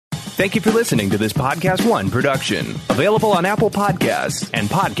Thank you for listening to this Podcast One production. Available on Apple Podcasts and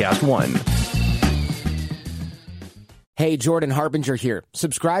Podcast One. Hey, Jordan Harbinger here.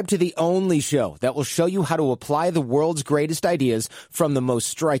 Subscribe to the only show that will show you how to apply the world's greatest ideas from the most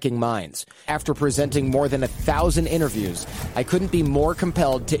striking minds. After presenting more than 1,000 interviews, I couldn't be more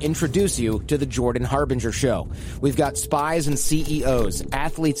compelled to introduce you to the Jordan Harbinger Show. We've got spies and CEOs,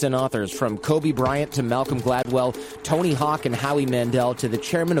 athletes and authors, from Kobe Bryant to Malcolm Gladwell, Tony Hawk and Howie Mandel, to the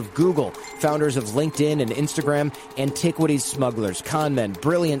chairman of Google, founders of LinkedIn and Instagram, antiquities smugglers, con men,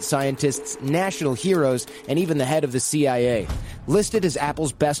 brilliant scientists, national heroes, and even the head of the CIA. Listed as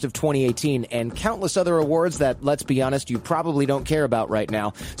Apple's Best of 2018 and countless other awards that, let's be honest, you probably don't care about right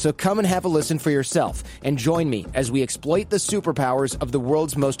now. So come and have a listen for yourself and join me as we exploit the superpowers of the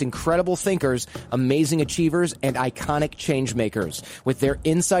world's most incredible thinkers, amazing achievers, and iconic change makers, with their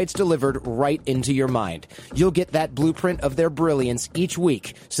insights delivered right into your mind. You'll get that blueprint of their brilliance each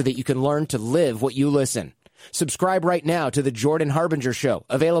week so that you can learn to live what you listen. Subscribe right now to The Jordan Harbinger Show,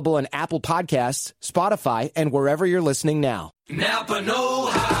 available on Apple Podcasts, Spotify, and wherever you're listening now. Napa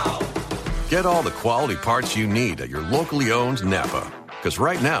know-how. Get all the quality parts you need at your locally owned Napa. Because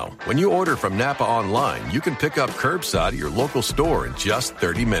right now, when you order from Napa online, you can pick up curbside at your local store in just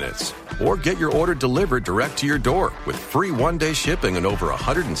 30 minutes. Or get your order delivered direct to your door with free one-day shipping and over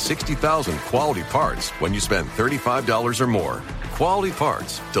 160,000 quality parts when you spend $35 or more. Quality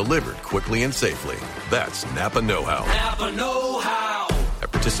parts delivered quickly and safely. That's Napa know-how. Napa know-how.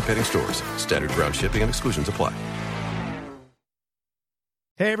 At participating stores, standard ground shipping and exclusions apply.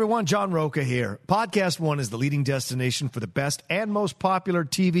 Hey everyone, John Roca here. Podcast One is the leading destination for the best and most popular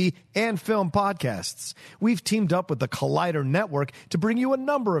TV and film podcasts. We've teamed up with the Collider Network to bring you a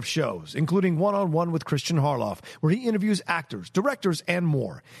number of shows, including One-on-One with Christian Harloff, where he interviews actors, directors, and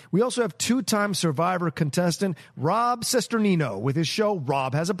more. We also have two-time Survivor contestant Rob Cesternino with his show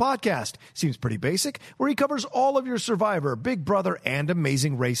Rob Has a Podcast. Seems pretty basic, where he covers all of your Survivor, Big Brother, and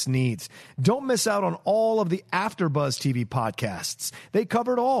Amazing Race needs. Don't miss out on all of the AfterBuzz TV podcasts. They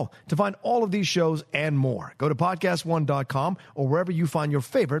cover it all. To find all of these shows and more, go to podcastone.com or wherever you find your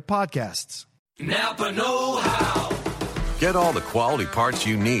favorite podcasts. Napa know-how. Get all the quality parts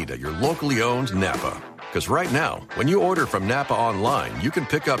you need at your locally owned Napa. Because right now, when you order from Napa online, you can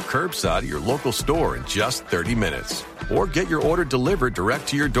pick up curbside at your local store in just 30 minutes. Or get your order delivered direct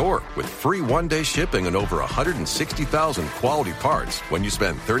to your door with free one-day shipping and over 160,000 quality parts when you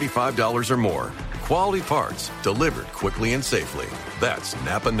spend $35 or more. Quality parts delivered quickly and safely. That's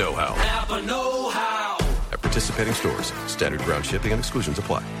Napa know-how. Napa know-how. At participating stores, standard ground shipping and exclusions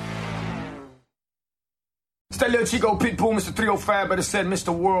apply. It's that little Chico Pitbull, Mr. 305, better said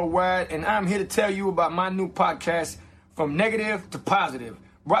Mr. Worldwide, and I'm here to tell you about my new podcast, From Negative to Positive,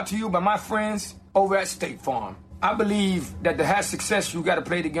 brought to you by my friends over at State Farm. I believe that to have success, you got to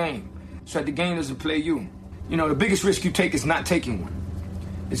play the game, so that the game doesn't play you. You know, the biggest risk you take is not taking one.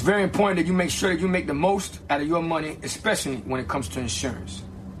 It's very important that you make sure that you make the most out of your money, especially when it comes to insurance.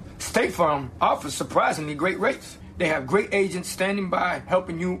 State Farm offers surprisingly great rates. They have great agents standing by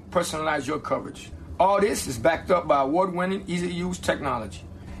helping you personalize your coverage. All this is backed up by award-winning, easy-to-use technology.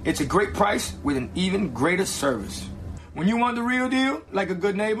 It's a great price with an even greater service. When you want the real deal, like a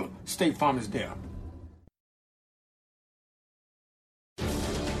good neighbor, State Farm is there.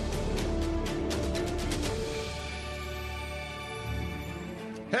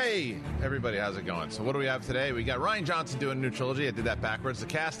 Hey, everybody, how's it going? So what do we have today? We got Rian Johnson doing a new trilogy. I did that backwards. The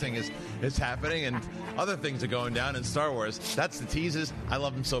casting is happening, and other things are going down in Star Wars. That's the teases. I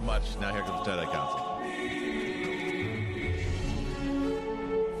love them so much. Now here comes Jedi Council.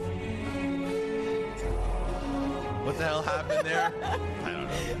 What the hell happened there? I don't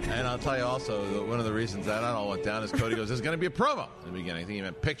know. And I'll tell you also, one of the reasons that all went down is Cody goes, there's going to be a promo in the beginning. I think he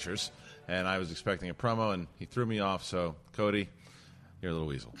meant pictures, and I was expecting a promo, and he threw me off. So, Cody, you're a little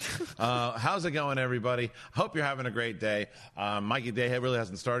weasel. How's it going, everybody? Hope you're having a great day. Mikey Day really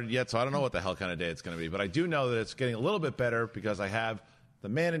hasn't started yet, so I don't know what the hell kind of day it's going to be. But I do know that it's getting a little bit better because I have the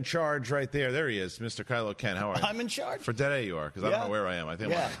man in charge right there. There he is, Mr. Kylo Ken. How are you? I'm in charge. For today you are, because I don't know where I am. I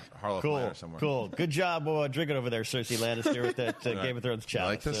think I'm on Harlow Flair somewhere. Cool. Good job drinking over there, Cersei Lannister, with that Game of Thrones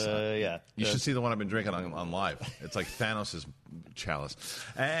chalice. You like this? Yeah. You should see the one I've been drinking on live. It's like Thanos' chalice.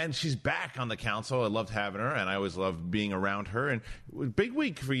 And she's back on the council. I loved having her, and I always loved being around her. And big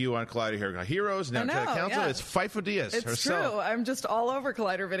week for you on Collider here. Heroes, now to the council. Yeah. It's FIFO Diaz it's herself. True. I'm just all over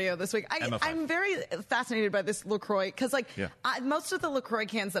Collider video this week. I'm very fascinated by this LaCroix, because most of the LaCroix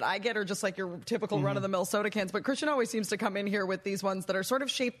cans that I get are just like your typical run-of-the-mill soda cans, but Christian always seems to come in here with these ones that are sort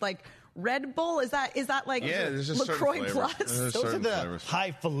of shaped like Red Bull. Is that like there's just LaCroix certain Plus? flavors. Those are the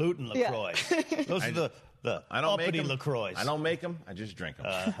highfalutin LaCroix. Those are the I don't make them. LaCroix. I don't make them. I just drink them.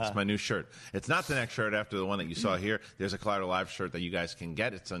 It's my new shirt. It's not the next shirt after the one that you saw here. There's a Collider Live shirt that you guys can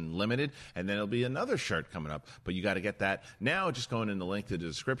get. It's unlimited, and then there'll be another shirt coming up. But you got to get that now. Just going in the link to the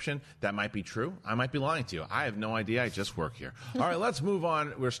description. That might be true. I might be lying to you. I have no idea. I just work here. All right, let's move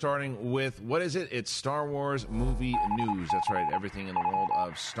on. We're starting with, what is it? It's Star Wars movie news. That's right. Everything in the world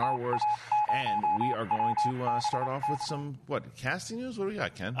of Star Wars. And we are going to start off with some, casting news? What do we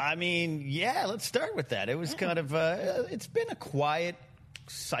got, Ken? I mean, yeah, let's start with that. It was kind of, it's been a quiet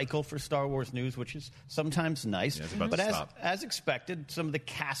cycle for Star Wars news, which is sometimes nice. Yeah, it's about but to stop. As expected, some of the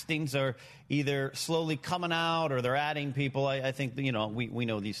castings are either slowly coming out or they're adding people. I think, we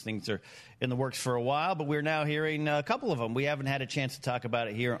know these things are in the works for a while, but we're now hearing a couple of them. We haven't had a chance to talk about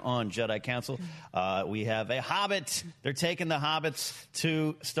it here on Jedi Council. We have a Hobbit. They're taking the Hobbits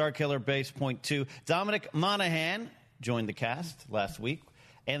to Starkiller Base Point 2. Dominic Monaghan joined the cast last week.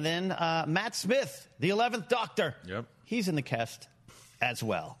 And then Matt Smith, the 11th Doctor. Yep. He's in the cast as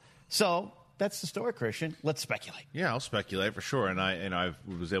well. So that's the story, Christian. Let's speculate. Yeah, I'll speculate for sure. And I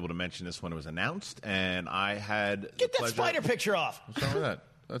was able to mention this when it was announced, and I had Get that spider picture off. What's wrong with that?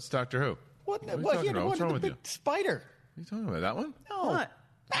 That's Doctor Who. What are you well, talking about? What's wrong with you? Spider. What are you talking about? That one? No. What?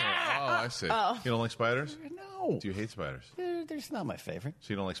 Oh, I see. You don't like spiders? No. Do you hate spiders? They're not my favorite. So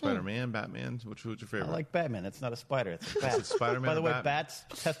you don't like Spider-Man, Batman? What's your favorite? I like Batman. It's not a spider. It's a bat. It's Spider-Man. By the way, Batman? bats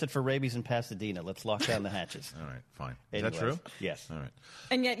tested for rabies in Pasadena. Let's lock down the hatches. All right, fine. Anyways, Is that true? Yes. All right.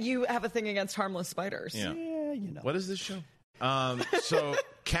 And yet you have a thing against harmless spiders. Yeah. Yeah, What is this show? So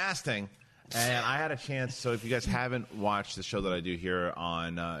casting. And I had a chance, so if you guys haven't watched the show that I do here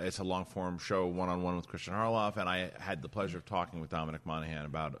on, it's a long-form show, one-on-one with Christian Harloff, and I had the pleasure of talking with Dominic Monaghan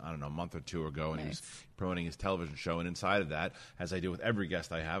about, a month or two ago, and he was promoting his television show, and inside of that, as I do with every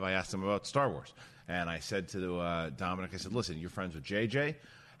guest I have, I asked him about Star Wars. And I said to Dominic, I said, listen, you're friends with JJ.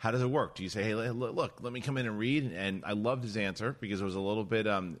 How does it work? Do you say, hey, look, let me come in and read? And I loved his answer because it was a little bit,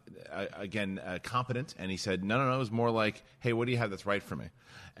 competent. And he said, no, it was more like, hey, what do you have that's right for me?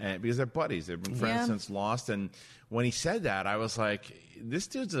 And because they're buddies. They've been friends since Lost. And when he said that, I was like, this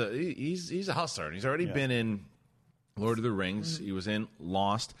dude's he's a hustler. And he's already been in Lord of the Rings. He was in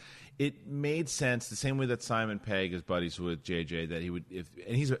Lost. It made sense the same way that Simon Pegg is buddies with JJ, that he would,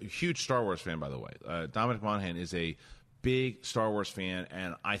 and he's a huge Star Wars fan, by the way. Dominic Monaghan is a big Star Wars fan,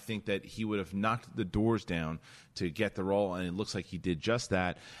 and I think that he would have knocked the doors down to get the role, and it looks like he did just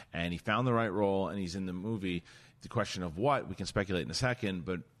that, and he found the right role, and he's in the movie. The question of what, we can speculate in a second,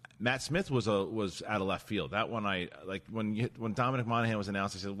 but Matt Smith was out of left field. That one, I like when Dominic Monaghan was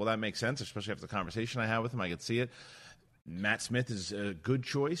announced, I said, well, that makes sense, especially after the conversation I had with him. I could see it. Matt Smith is a good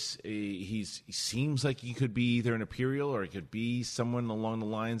choice. He seems like he could be either an Imperial or he could be someone along the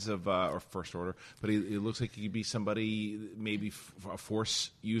lines of or First Order, but he looks like he could be somebody, maybe a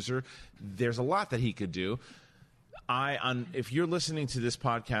Force user. There's a lot that he could do. If you're listening to this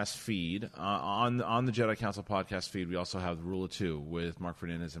podcast feed, on the Jedi Council podcast feed, we also have the Rule of Two with Mark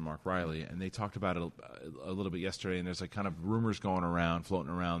Fernandez and Mark Riley, and they talked about it a little bit yesterday, and there's like kind of rumors floating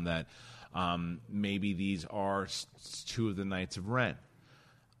around that maybe these are two of the Knights of Ren.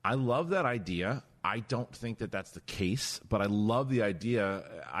 I love that idea. I don't think that that's the case, but I love the idea.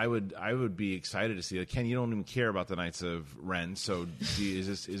 I would be excited to see it. Ken, you don't even care about the Knights of Ren, so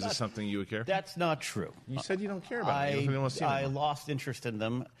is this something you would care? That's not true. You said you don't care about them. I lost interest in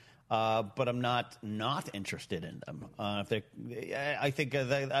them. But I'm not interested in them. I think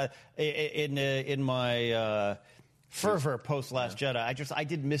in my fervor post Last Jedi, I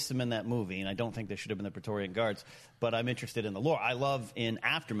did miss them in that movie, and I don't think they should have been the Praetorian Guards. But I'm interested in the lore. I love in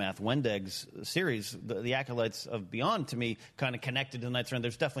Aftermath, Wendeg's series, the Acolytes of Beyond, to me, kind of connected to the Knights of Ren.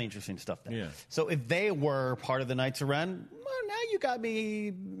 There's definitely interesting stuff there. Yeah. So if they were part of the Knights of Ren, well, now you got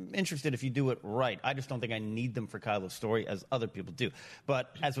me interested if you do it right. I just don't think I need them for Kylo's story as other people do.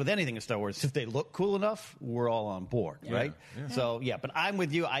 But as with anything in Star Wars, if they look cool enough, we're all on board, right? Yeah. So, but I'm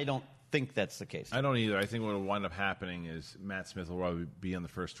with you. I don't think that's the case. I don't either. I think what will wind up happening is Matt Smith will probably be on the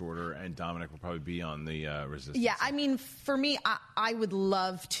First Order, and Dominic will probably be on the Resistance. Yeah, I mean, for me, I would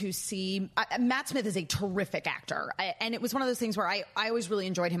love to see... Matt Smith is a terrific actor, and it was one of those things where I always really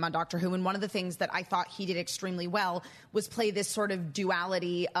enjoyed him on Doctor Who, and one of the things that I thought he did extremely well was play this sort of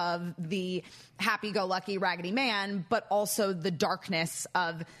duality of the happy-go-lucky Raggedy Man, but also the darkness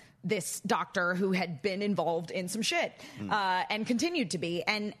of this doctor who had been involved in some shit and continued to be.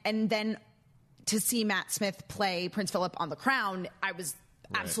 And then to see Matt Smith play Prince Philip on The Crown, I was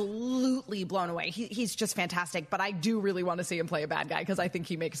absolutely blown away. He's just fantastic. But I do really want to see him play a bad guy because I think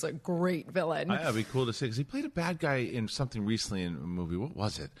he makes a great villain. It'd be cool to see because he played a bad guy in something recently in a movie. What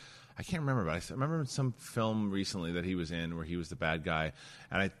was it? I can't remember, but I remember some film recently that he was in where he was the bad guy,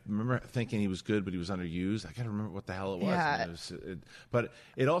 and I remember thinking he was good, but he was underused. I can't remember what the hell it was. Yeah. But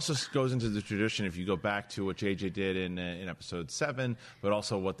it also goes into the tradition if you go back to what JJ did in episode 7, but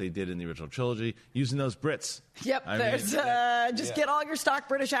also what they did in the original trilogy, using those Brits. Yep, get all your stock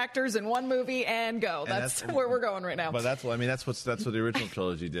British actors in one movie and go. That's where we're going right now. But that's what the original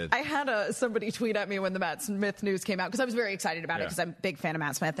trilogy did. I had somebody tweet at me when the Matt Smith news came out because I was very excited about it because I'm a big fan of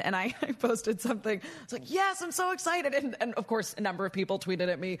Matt Smith, and I posted something. I was like, "Yes, I'm so excited!" And of course, a number of people tweeted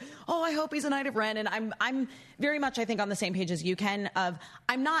at me, "Oh, I hope he's a Knight of Ren." And I'm very much, I think, on the same page as you, Ken. Of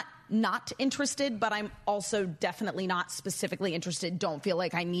I'm not interested, but I'm also definitely not specifically interested. Don't feel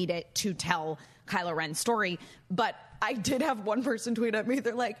like I need it to tell Kylo Ren's story. But I did have one person tweet at me.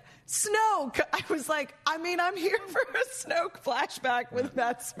 They're like, Snoke. I was like, I'm here for a Snoke flashback with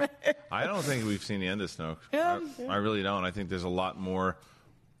Matt Smith. I don't think we've seen the end of Snoke. Yeah. I really don't. I think there's a lot more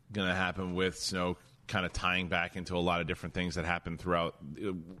going to happen with Snoke, kind of tying back into a lot of different things that happen throughout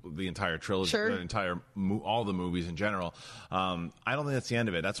the entire trilogy, all the movies in general. I don't think that's the end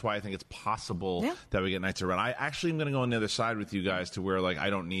of it. That's why I think it's possible that we get Knights of Ren. I actually am going to go on the other side with you guys to where, like, I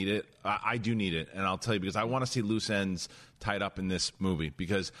don't need it. I do need it, and I'll tell you, because I want to see loose ends tied up in this movie,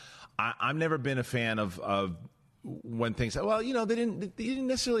 because I've never been a fan of when things, well, they didn't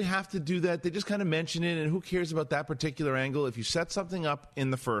necessarily have to do that. They just kind of mention it, and who cares about that particular angle? If you set something up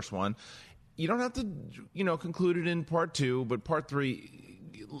in the first one, you don't have to, conclude it in part 2, but part 3,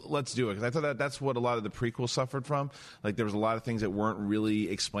 let's do it. Because I thought that's what a lot of the prequels suffered from. Like, there was a lot of things that weren't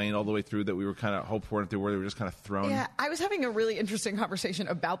really explained all the way through that we were kind of hoped for, and they were just kind of thrown. Yeah, I was having a really interesting conversation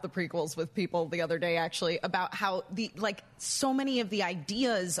about the prequels with people the other day, actually, about how so many of the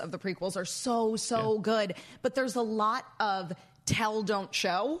ideas of the prequels are so good, but there's a lot of tell, don't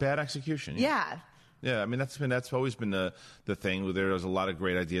show. Bad execution. Yeah. Yeah, I mean, that's always been the thing. There's a lot of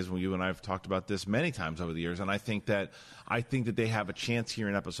great ideas. You and I have talked about this many times over the years, and I think that they have a chance here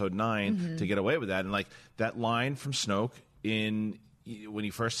in Episode 9 to get away with that. And like that line from Snoke when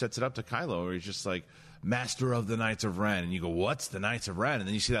he first sets it up to Kylo, where he's just like, Master of the Knights of Ren, and you go, what's the Knights of Ren? And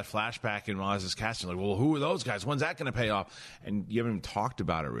then you see that flashback in Maz's casting, like, well, who are those guys? When's that going to pay off? And you haven't even talked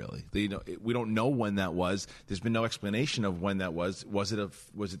about it, really. We don't know when that was. There's been no explanation of when that was. Was it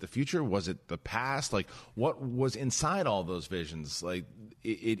the future? Was it the past? Like, what was inside all those visions? Like,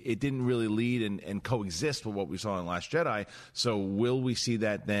 it didn't really lead and coexist with what we saw in Last Jedi. So will we see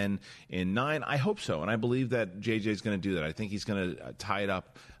that then in 9? I hope so, and I believe that JJ is going to do that. I think he's going to tie it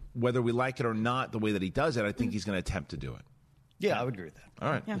up. Whether we like it or not, the way that he does it, I think he's going to attempt to do it. Yeah, I would agree with that. All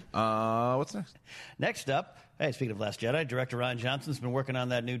right. Yeah. What's next? Next up, speaking of Last Jedi, director Rian Johnson's been working on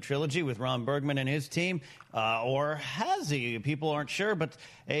that new trilogy with Ron Bergman and his team. Or has he? People aren't sure, but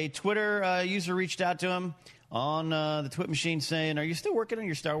a Twitter user reached out to him on the Twit machine saying, are you still working on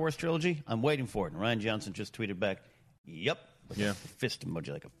your Star Wars trilogy? I'm waiting for it. And Rian Johnson just tweeted back, yep. A fist emoji,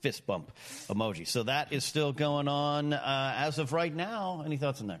 like a fist bump emoji. So that is still going on as of right now. Any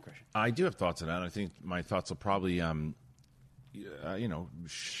thoughts on that, Christian? I do have thoughts on that. I think my thoughts will probably, not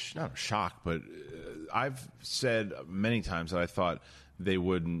a shock, but I've said many times that I thought they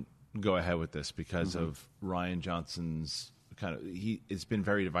wouldn't go ahead with this because of Rian Johnson's it's been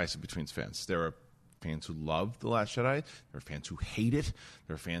very divisive between fans. There are fans who love The Last Jedi. There are fans who hate it.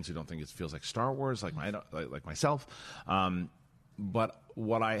 There are fans who don't think it feels like Star Wars, like myself. But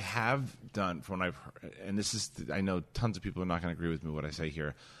what I have done, from what I've heard, and this is, I know tons of people are not going to agree with me what I say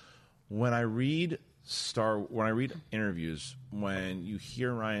here. When I read interviews, when you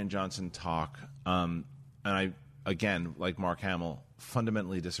hear Rian Johnson talk, and I, again, like Mark Hamill,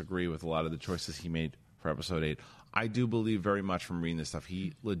 fundamentally disagree with a lot of the choices he made for Episode 8. I do believe very much from reading this stuff,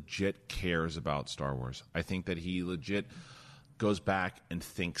 he legit cares about Star Wars. I think that he legit goes back and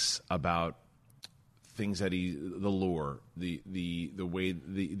thinks about things that the lore, the way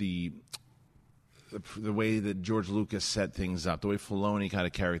that George Lucas set things up, the way Filoni kind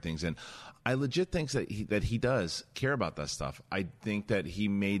of carried things in. I legit think that he does care about that stuff. I think that he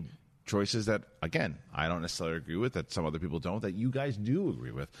made choices that, again, I don't necessarily agree with, that some other people don't, that you guys do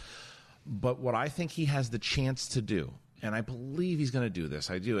agree with. But what I think he has the chance to do, and I believe he's going to do this,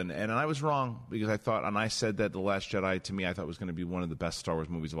 I do, and I was wrong, because I thought, and I said that The Last Jedi, to me, I thought was going to be one of the best Star Wars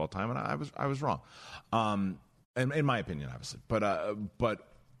movies of all time, and I was wrong, in my opinion, obviously. But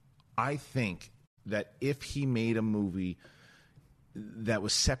I think that if he made a movie that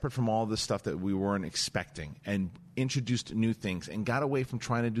was separate from all the stuff that we weren't expecting and introduced new things and got away from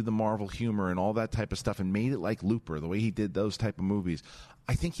trying to do the Marvel humor and all that type of stuff and made it like Looper, the way he did those type of movies,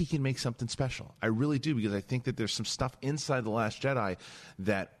 I think he can make something special. I really do, because I think that there's some stuff inside The Last Jedi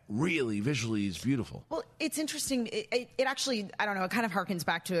that really visually is beautiful. Well, it's interesting. It actually, I don't know, it kind of harkens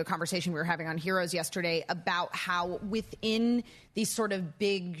back to a conversation we were having on Heroes yesterday about how within these sort of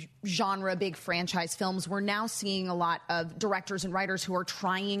big genre, big franchise films, we're now seeing a lot of directors and writers who are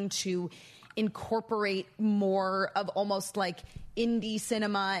trying to incorporate more of almost like indie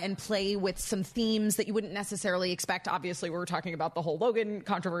cinema and play with some themes that you wouldn't necessarily expect. Obviously, we were talking about the whole Logan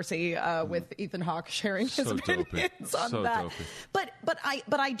controversy with Ethan Hawke sharing his opinions on that. But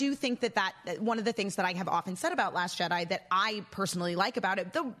I do think that one of the things that I have often said about Last Jedi that I personally like about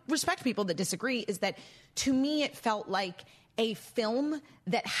it, though respect people that disagree, is that to me it felt like a film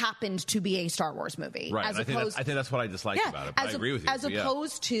that happened to be a Star Wars movie. Right. I think that's what I disliked about it. But I agree with you. As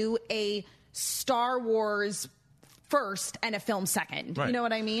opposed to a Star Wars first and a film second. Right. You know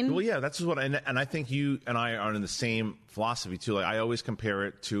what I mean? Well, yeah, that's what and I think you and I are in the same philosophy too. Like, I always compare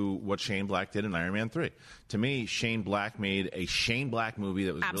it to what Shane Black did in Iron Man 3. To me, Shane Black made a Shane Black movie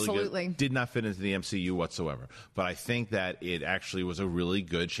that was really good. Did not fit into the MCU whatsoever. But I think that it actually was a really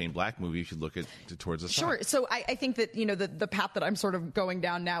good Shane Black movie if you look at towards the side. Sure. So I think that, you know, the path that I'm sort of going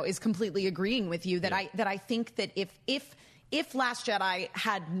down now is completely agreeing with you that I think that if Last Jedi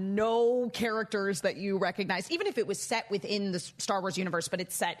had no characters that you recognize, even if it was set within the Star Wars universe, but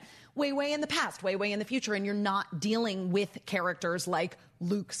it's set way, way in the past, way, way in the future, and you're not dealing with characters like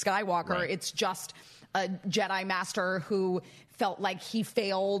Luke Skywalker, right. It's just a Jedi Master who felt like he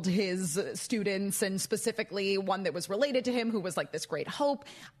failed his students, and specifically one that was related to him who was like this great hope.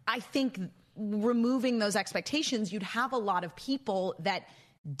 I think removing those expectations, you'd have a lot of people that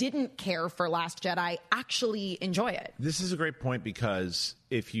didn't care for Last Jedi actually enjoy it. This is a great point, because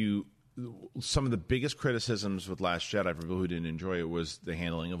some of the biggest criticisms with Last Jedi for people who didn't enjoy it was the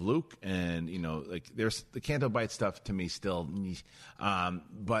handling of Luke, and there's the Canto Bight stuff to me still,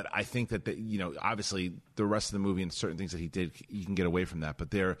 but I think that obviously the rest of the movie and certain things that he did, you can get away from that,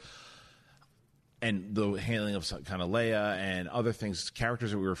 but and the handling of kind of Leia and other things,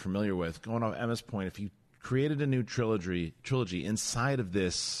 characters that we were familiar with. Going off Emma's point, if you created a new trilogy inside of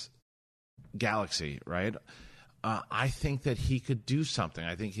this galaxy, right? I think that he could do something.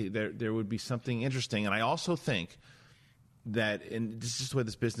 I think there would be something interesting. And I also think that, and this is just the way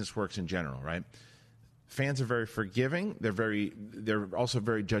this business works in general, right? Fans are very forgiving. They're also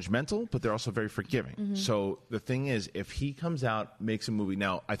very judgmental, but they're also very forgiving. Mm-hmm. So the thing is, if he comes out, makes a movie,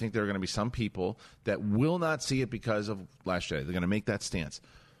 now I think there are going to be some people that will not see it because of Last Jedi. They're going to make that stance.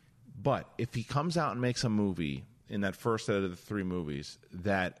 But if he comes out and makes a movie in that first out of the 3 movies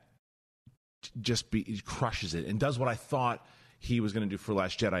that crushes it and does what I thought he was going to do for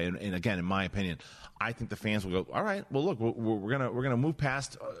Last Jedi, and again, in my opinion, I think the fans will go, all right, well, look, we're gonna move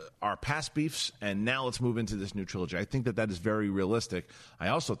past our past beefs, and now let's move into this new trilogy. I think that is very realistic. I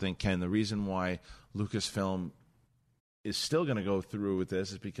also think, Ken, the reason why Lucasfilm is still going to go through with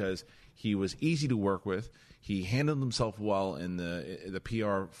this is because he was easy to work with. He handled himself well in the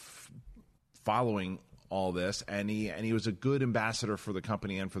PR following all this, and he was a good ambassador for the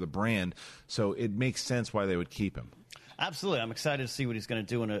company and for the brand. So it makes sense why they would keep him. Absolutely. I'm excited to see what he's going to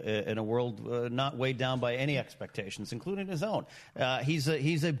do in a world not weighed down by any expectations, including his own. He's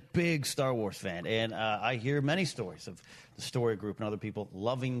a big Star Wars fan, and I hear many stories of the Story Group and other people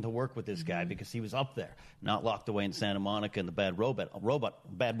loving to work with this guy because he was up there, not locked away in Santa Monica in the Bad Robot. The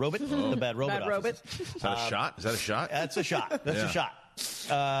Bad Robot offices. Is that a shot? Is that a shot? That's a shot. That's a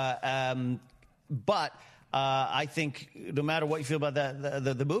shot. But I think no matter what you feel about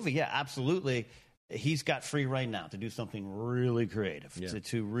the movie, yeah, absolutely. He's got free reign now to do something really creative,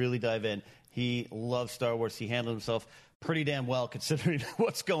 to really dive in. He loves Star Wars. He handled himself pretty damn well considering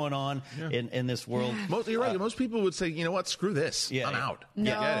what's going on in this world. You're right. Most people would say, you know what, screw this. I'm out.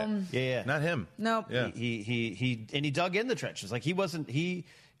 No. Get it. Yeah. Not him. Nope. Yeah. He dug in the trenches. Like he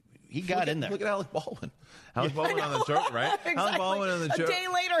got in there. Look at Alec Baldwin. Alec Baldwin on the Joker, right? Exactly. Alec Baldwin on the Joker. A day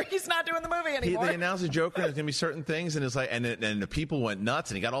later, he's not doing the movie anymore. They announced the Joker, and there's going to be certain things, and it's like, and the people went nuts,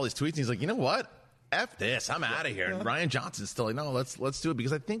 and he got all these tweets, and he's like, you know what? F this, I'm out of here. And Ryan Johnson's still like, no, let's do it,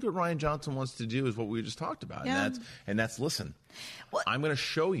 because I think what Ryan Johnson wants to do is what we just talked about, and that's listen. Well, I'm going to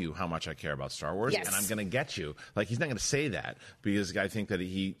show you how much I care about Star Wars, and I'm going to get you. Like, he's not going to say that because I think that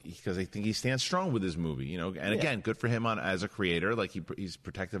because I think he stands strong with his movie, And again, good for him as a creator. Like he's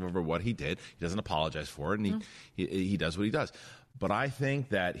protective over what he did. He doesn't apologize for it, and he does what he does. But I think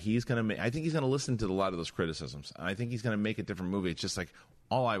that he's going to listen to a lot of those criticisms. And I think he's going to make a different movie. It's just like,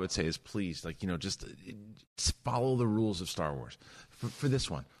 all I would say is please, just follow the rules of Star Wars. For this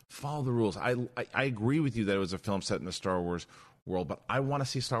one, follow the rules. I agree with you that it was a film set in the Star Wars world, but I want to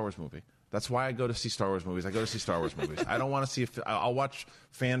see a Star Wars movie. That's why I go to see Star Wars movies. I go to see Star Wars movies. I don't want to see. I'll watch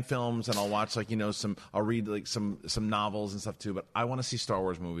fan films and I'll watch I'll read some novels and stuff too. But I want to see Star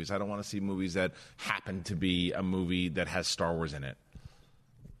Wars movies. I don't want to see movies that happen to be a movie that has Star Wars in it.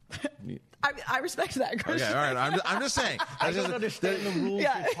 I respect that, Christian. Okay, all right. I'm just saying. I don't understand the rules.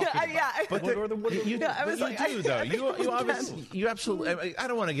 But you do. You absolutely. I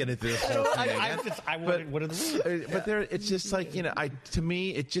don't want to get into this whole thing again. What are the rules? But it's just like to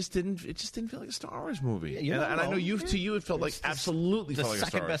me, it just didn't feel like a Star Wars movie. And I know to you, it felt like absolutely the felt like a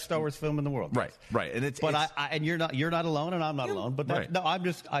second best Star Wars film in the world. Right. And and you're not alone, and I'm not alone. But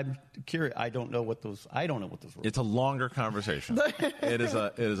I'm curious. I don't know what those rules. It's a longer conversation. It is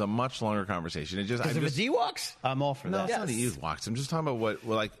a much longer conversation. If it's Ewoks, I'm all for that. No, it's not the Ewoks. I'm just talking about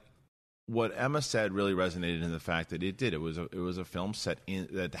what Emma said really resonated in the fact that it was a film set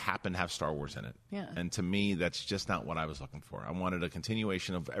that happened to have Star Wars in it. Yeah. And to me, that's just not what I was looking for. I wanted a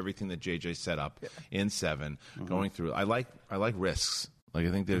continuation of everything that JJ set up in 7, going through. I like risks. Like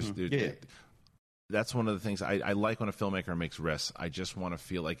I think that's one of the things I like when a filmmaker makes risks. I just want to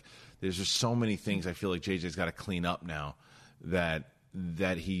feel like there's just so many things I feel like JJ's got to clean up now that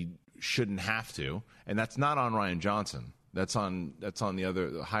he shouldn't have to, and that's not on Rian Johnson. That's on the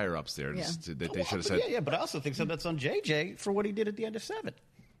other higher ups there. That they should have said. Yeah, but I also think that's on JJ for what he did at the end of 7,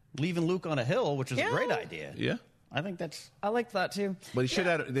 leaving Luke on a hill, which is a great idea. Yeah. I think I like that too. But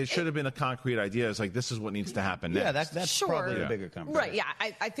there should have been a concrete idea. It's like, this is what needs to happen next. Yeah, that's probably a bigger conversation. Right, yeah.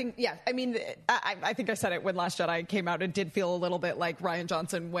 I think, I mean, I think I said it when Last Jedi came out. It did feel a little bit like Rian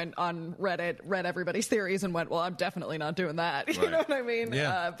Johnson went on Reddit, read everybody's theories, and went, well, I'm definitely not doing that. Right. You know what I mean?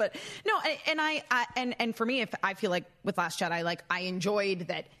 Yeah. But no, and for me, I feel like with Last Jedi, like I enjoyed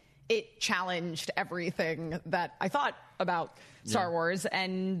that it challenged everything that I thought about Star Wars,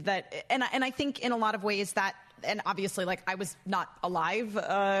 and I think in a lot of ways that. And obviously, like, I was not alive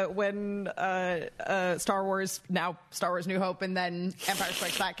when Star Wars New Hope, and then Empire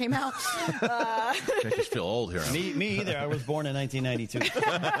Strikes Back came out. I just feel old here. Me either. I was born in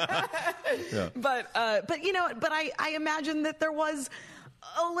 1992. But I imagine that there was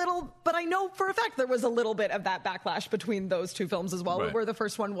a little, but I know for a fact there was a little bit of that backlash between those two films as well, right. Where the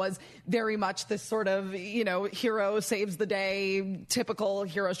first one was very much this sort of, hero saves the day, typical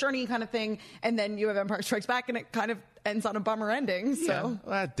hero's journey kind of thing. And then you have Empire Strikes Back and it kind of ends on a bummer ending. So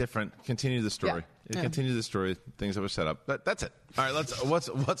different. Continue the story. Continue the story, things that were set up. But that's it. All right,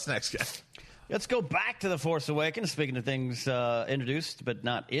 what's next, guys? Let's go back to The Force Awakens. Speaking of things introduced but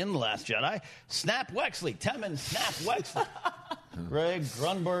not in The Last Jedi, Snap Wexley, Temmin Snap Wexley. Greg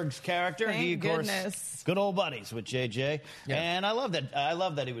Grunberg's character. Thank he, of course, goodness. Good old buddies with JJ. Yeah. And I love that. I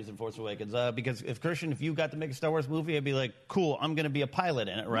love that he was in Force Awakens because if you got to make a Star Wars movie, I'd be like, cool, I'm going to be a pilot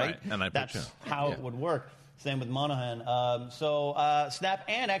in it, right? And that's how it would work. Same with Monaghan. Snap,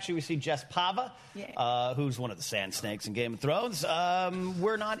 and actually we see Jess Pava, who's one of the Sand Snakes in Game of Thrones.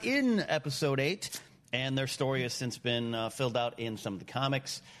 We're not in Episode 8, and their story has since been filled out in some of the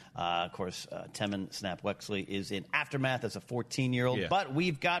comics. Of course, Temmin Snap Wexley is in Aftermath as a 14-year-old. Yeah. But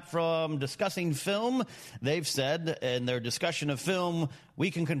we've got from discussing film, they've said in their discussion of film, we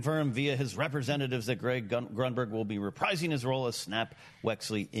can confirm via his representatives that Greg Grunberg will be reprising his role as Snap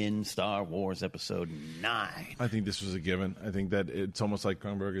Wexley in Star Wars Episode 9. I think this was a given. I think that it's almost like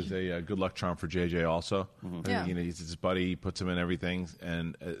Grunberg is a good luck charm for JJ also. Mm-hmm. He's his buddy, he puts him in everything,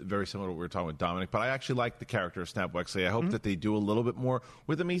 and very similar to what we were talking with Dominic. But I actually like the character of Snap Wexley. I hope that they do a little bit more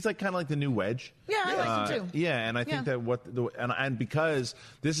with him. He's like kind of like the new Wedge. Yeah, I like him too. Yeah, and I think that and because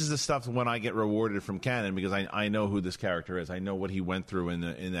this is the stuff when I get rewarded from canon, because I know who this character is. I know what he went through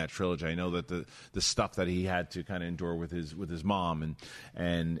in that trilogy. I know that the stuff that he had to kind of endure with his mom,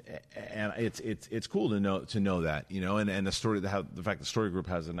 and it's cool to know that, and the story, the fact the story group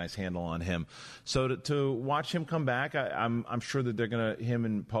has a nice handle on him. So to watch him come back, I'm sure that they're him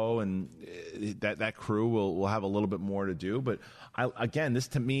and Poe and that crew will have a little bit more to do. But again, this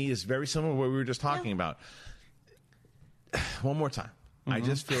to me is very similar to what we were just talking about. One more time. Mm-hmm. I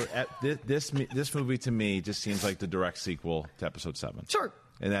just feel this movie to me just seems like the direct sequel to Episode 7. Sure.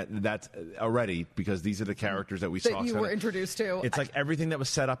 And that's already because these are the characters that we saw. That you were introduced to. It's like everything that was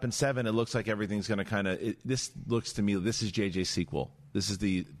set up in 7. It looks like everything's going to this looks to me, this is JJ's sequel. This is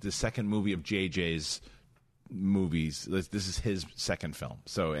the second movie of JJ's movies. This is his second film,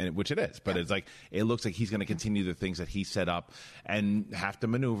 which it is. But it's like it looks like he's going to continue the things that he set up and have to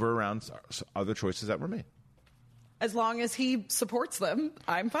maneuver around other choices that were made. As long as he supports them,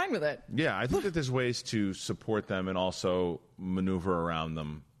 I'm fine with it. Yeah, I think that there's ways to support them and also maneuver around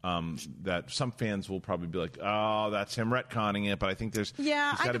them. That some fans will probably be like, "Oh, that's him retconning it," but I think he's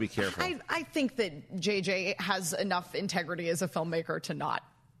got to be careful. I think that JJ has enough integrity as a filmmaker to not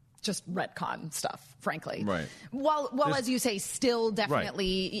just retcon stuff, frankly. Right. Well, as you say, still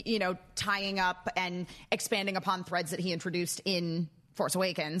definitely, tying up and expanding upon threads that he introduced in Force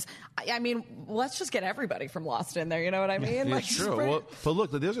Awakens. I mean, let's just get everybody from Lost in there. You know what I mean? Yeah, true. Well, but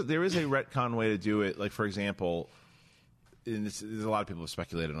look, there is a retcon way to do it. Like, for example, there's a lot of people have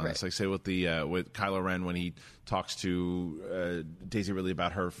speculated on this. Like, say with Kylo Ren when he talks to Daisy Ridley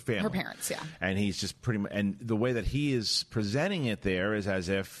about her family, her parents, yeah, and he's just pretty much, and the way that he is presenting it there is as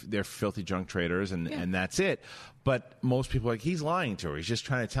if they're filthy junk traders, and that's it. But most people are like, he's lying to her. He's just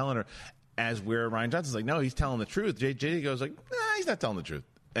trying to tell her. As where Rian Johnson's like, no, he's telling the truth. JJ goes like, nah, he's not telling the truth,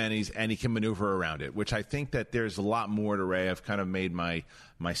 and he can maneuver around it. Which I think that there's a lot more to Rey. I've kind of made my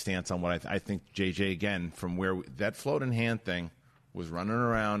stance on what I think JJ, again, from where that floating hand thing was running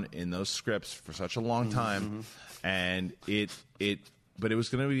around in those scripts for such a long time, and but it was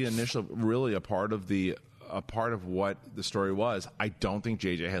going to be really a part of what the story was. I don't think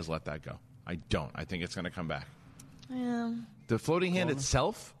JJ has let that go. I don't. I think it's going to come back. Yeah. The floating hand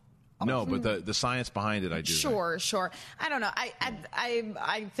itself. No, but the science behind it, I do. Sure. I don't know.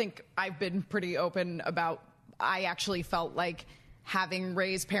 I think I've been pretty open about. I actually felt like having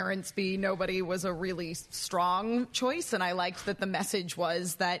Rey's parents be nobody was a really strong choice, and I liked that the message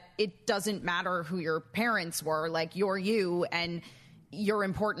was that it doesn't matter who your parents were. Like, you're you, and you're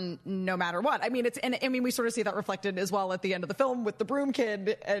important no matter what. I mean, we sort of see that reflected as well at the end of the film with the broom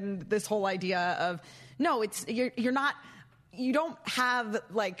kid and this whole idea of no, you're not. You don't have,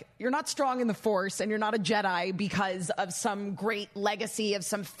 you're not strong in the Force and you're not a Jedi because of some great legacy of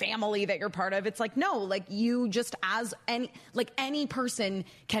some family that you're part of. It's like, no, you just as any person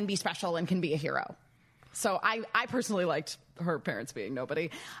can be special and can be a hero. So I personally liked her parents being nobody.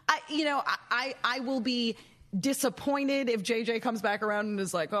 I will be disappointed if JJ comes back around and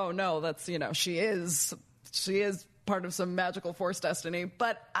is like, oh no, that's, she is part of some magical Force destiny,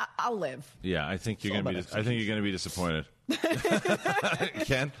 but I'll live. Yeah, I think you're going to be disappointed.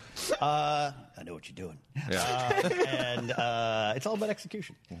 Ken? I know what you're doing. Yeah. And it's all about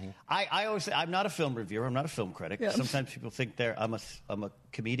execution. Mm-hmm. I always say I'm not a film reviewer. I'm not a film critic. Yeah. Sometimes people think I'm a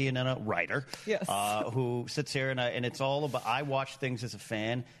comedian and a writer. Yes. Who sits here and it's all about. I watch things as a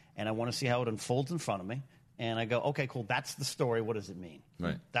fan and I want to see how it unfolds in front of me. And I go, okay, cool, that's the story. What does it mean?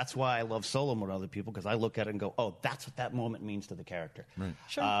 Right. That's why I love Solo more than other people, because I look at it and go, oh, that's what that moment means to the character. Right.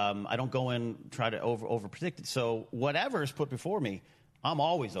 Sure. I don't go in try to over predict it. So whatever is put before me, I'm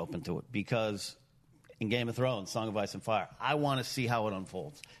always open to it, because in Game of Thrones, Song of Ice and Fire, I want to see how it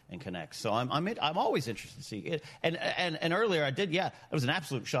unfolds and connects. So I'm always interested to see it. And earlier I did, it was an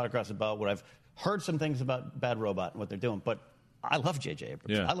absolute shot across the bow. What I've heard some things about Bad Robot and what they're doing, but I love J.J.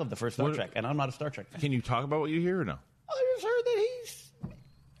 Abrams. Yeah. I love the first Star Trek, and I'm not a Star Trek fan. Can you talk about what you hear or no? I just heard that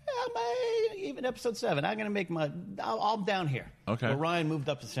even episode 7. I'm going to make I'm down here. Okay. Well, Ryan moved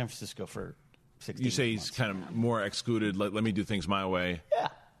up to San Francisco for 16 You say months. he's kind of more excluded. Let me do things my way. Yeah.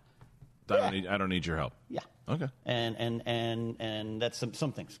 I don't need your help. Yeah. Okay. And that's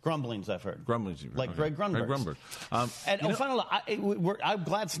some things. Grumblings I've heard. Grumblings. Like Greg Grunberg. I'm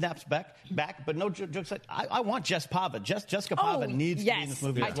glad Snap's back, but no jokes. I want Jessica Pava needs to be in this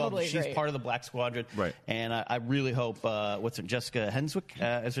movie as well. Totally She's agree. part of the Black Squadron. Right. And I really hope, Jessica Henswick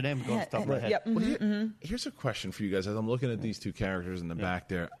is her name? Going off the top of my head. Yep. Well, here's a question for you guys as I'm looking at these two characters in the back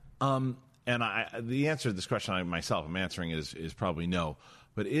there. And the answer to this question I'm answering is probably no.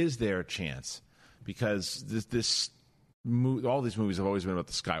 But is there a chance? Because all these movies have always been about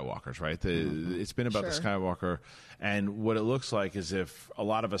the Skywalkers, right? It's been about the Skywalker, and what it looks like is if a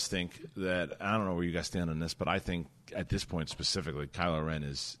lot of us think that, I don't know where you guys stand on this, but I think at this point specifically, Kylo Ren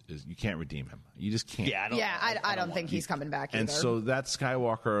is you can't redeem him. You just can't. Yeah, I don't think he's coming back either. And so that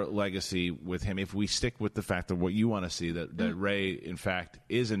Skywalker legacy with him, if we stick with the fact of what you want to see, that Rey, in fact,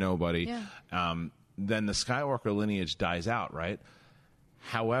 is a nobody, then the Skywalker lineage dies out, right?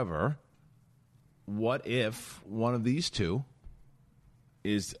 However, what if one of these two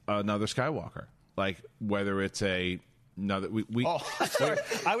is another Skywalker? Like, whether it's another... Sorry.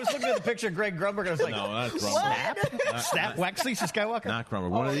 I was looking at the picture of Greg Grumberg, and I was like, no, not Grumberg. Snap Wexley to Skywalker? Not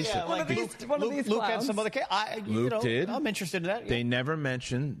Grumberg. One of these two. One of these Luke had some other... Luke did. I'm interested in that. Yeah. They never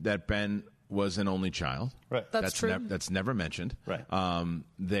mentioned that Ben was an only child. Right. That's true. That's never mentioned. Right.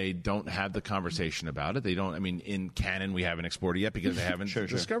 They don't have the conversation about it. They don't. I mean, in canon, we haven't explored it yet because they haven't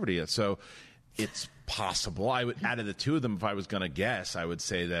discovered it yet. So it's possible. I would, out of the two of them, if I was going to guess, I would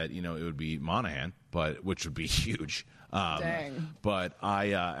say that it would be Monaghan, which would be huge. Dang. But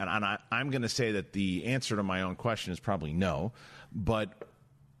I'm going to say that the answer to my own question is probably no. But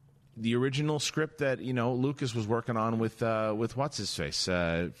the original script that Lucas was working on with what's his face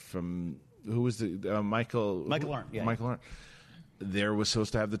from. Who was the Michael Lawrence? Yeah. Michael Lawrence. there was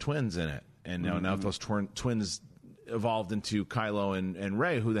supposed to have the twins in it. And now if those twins evolved into Kylo and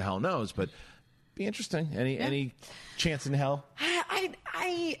Rey, who the hell knows? But be interesting. Any chance in hell?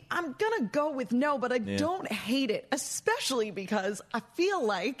 I'm gonna go with no, but I don't hate it, especially because I feel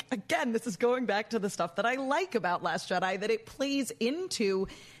like, again, this is going back to the stuff that I like about Last Jedi, that it plays into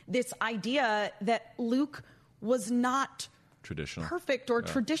this idea that Luke was not traditional, perfect or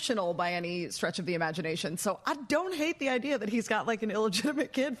traditional by any stretch of the imagination. So I don't hate the idea that he's got like an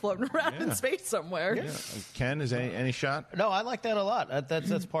illegitimate kid floating around in space somewhere. Yeah. Ken, is any shot? No, I like that a lot.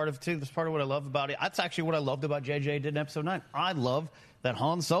 That's part of too. That's part of what I love about it. That's actually what I loved about JJ did in Episode 9. I love that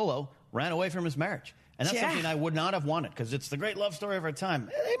Han Solo ran away from his marriage. And that's something I would not have wanted, because it's the great love story of our time.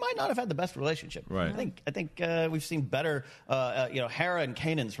 They might not have had the best relationship. Right. I think we've seen better. Hera and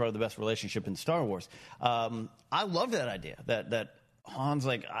Kanan's probably the best relationship in Star Wars. I love that idea that Han's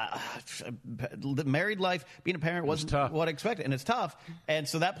like the married life, being a parent wasn't what I expected, and it's tough. And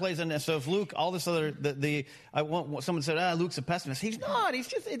so that plays in. So if Luke, all this other someone said, Luke's a pessimist. He's not. He's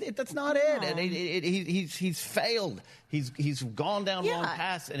just that's not it. And he's failed. He's gone down long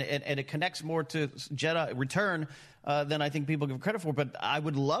paths, and it connects more to Jedi Return than I think people give credit for. But I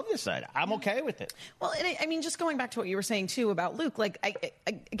would love this side. I'm okay with it. Well, I mean, just going back to what you were saying too about Luke, like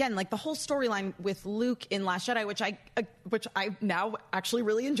again, like the whole storyline with Luke in Last Jedi, which I now actually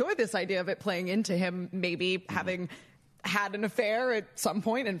really enjoy this idea of it playing into him maybe having had an affair at some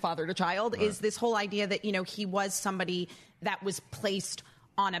point and fathered a child, is this whole idea that he was somebody that was placed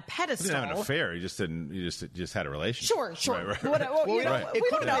on a pedestal. He didn't have an affair. He just didn't. He just had a relationship. Sure. Right.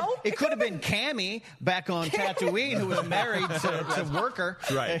 It could have been Cammy back on Tatooine, who was married to Worker.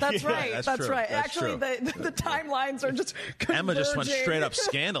 Right. That's right. Yeah, that's true. right. That's Actually, true. the timelines are just converging. Emma just went straight up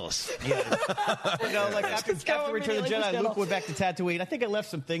scandalous. After Return of the Jedi, Luke went back to Tatooine. I think I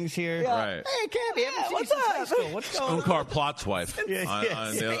left some things here. Yeah. Right. Hey, Cammy, I haven't seen you since high school. What's going on? Unkar Plot's wife.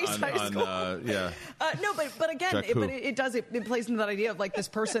 No, but again, it plays into that idea of like this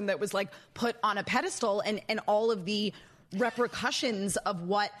person that was like put on a pedestal, and all of the repercussions of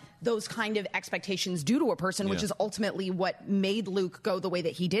what those kind of expectations do to a person, which is ultimately what made Luke go the way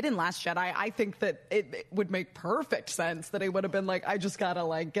that he did in Last Jedi. I think that it would make perfect sense that he would have been like, I just gotta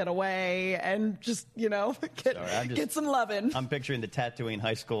like get away and just get some loving. I'm picturing the Tatooine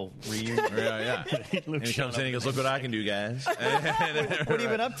high school reunion. Yeah. And he comes in and he goes, "Look what I can do, guys." What have you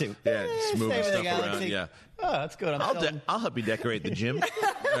been up to? Yeah, just moving stuff around. Yeah. Oh, that's good. I'll help you decorate the gym.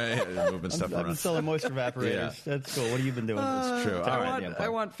 Moving stuff around. I've been selling moisture evaporators. Yeah. That's cool. What have you been doing? That's true. I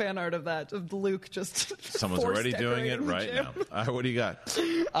want fan art of that, of Luke just. Someone's already doing it right now. What do you got?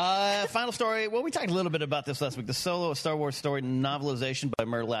 Final story. Well, we talked a little bit about this last week. The Solo, a Star Wars story novelization by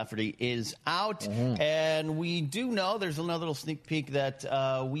Myrtle Lafferty is out. And we do know, there's another little sneak peek, that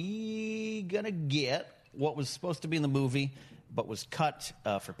we going to get what was supposed to be in the movie but was cut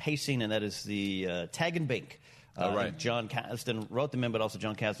for pacing, and that is the Tag and Bink. Right. John Kasdan wrote them in, but also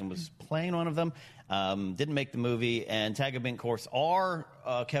John Kasdan was playing one of them. Didn't make the movie. And Tag and Bink, of course, are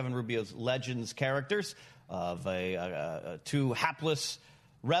Kevin Rubio's Legends characters of two hapless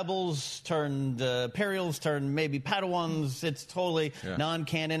rebels turned Imperials turned maybe Padawans. It's totally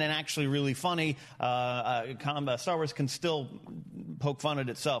non-canon and actually really funny. Star Wars can still poke fun at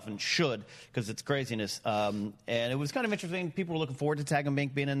itself, and should, because it's craziness. And it was kind of interesting. People were looking forward to Tag and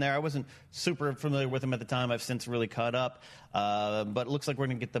Bink being in there. I wasn't super familiar with them at the time. I've since really caught up. But it looks like we're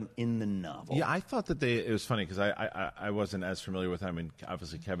going to get them in the novel. Yeah, I thought that it was funny because I wasn't as familiar with them. I mean,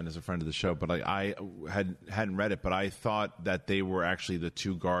 obviously Kevin is a friend of the show, but I hadn't read it. But I thought that they were actually the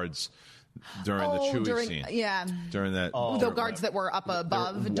two guards during the Chewie scene. Yeah. During that. The guards that were up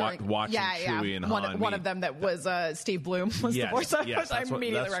above. Watching Chewie and Han. One of them that was Steve Bloom was the voice. I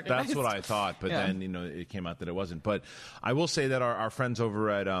immediately recognized. That's what I thought, but then it came out that it wasn't. But I will say that our friends over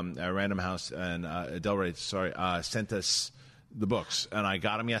at Random House and Delray, sent us the books, and I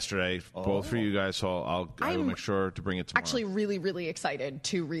got them yesterday, both for you guys, so I will make sure to bring it tomorrow. Actually really, really excited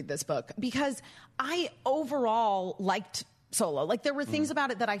to read this book because I overall liked Solo. Like, there were things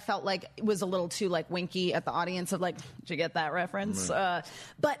about it that I felt like it was a little too like winky at the audience of like, did you get that reference? Right.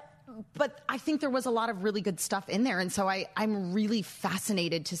 But I think there was a lot of really good stuff in there, and so I'm really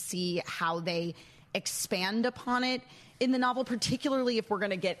fascinated to see how they expand upon it in the novel, particularly if we're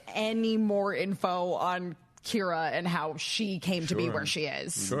going to get any more info on Kira and how she came to be where she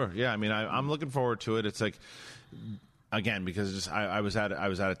is. Sure. Yeah. I mean, I'm looking forward to it. It's like, again, because I was out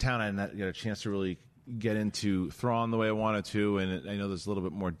of town, I didn't get a chance to really get into Thrawn the way I wanted to, and I know there's a little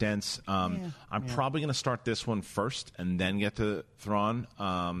bit more dense. I'm probably going to start this one first and then get to Thrawn.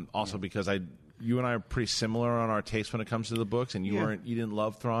 Also because I you and I are pretty similar on our taste when it comes to the books, and you didn't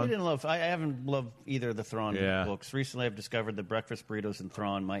love Thrawn? I haven't loved either of the Thrawn books. Recently, I've discovered that breakfast burritos and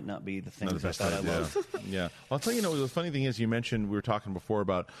Thrawn might not be the things I thought I loved. Yeah. Well, I'll tell you, the funny thing is, you mentioned, we were talking before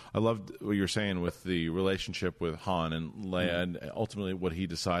about, I loved what you were saying with the relationship with Han and Leia, and ultimately what he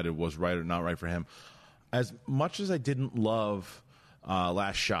decided was right or not right for him. As much as I didn't love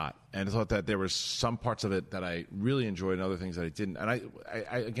Last Shot, and I thought that there was some parts of it that I really enjoyed and other things that I didn't. And I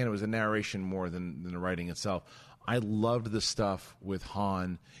again, it was a narration more than the writing itself. I loved the stuff with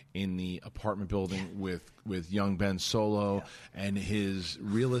Han in the apartment building with young Ben Solo and his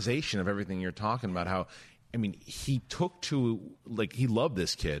realization of everything you're talking about. How, I mean, he he loved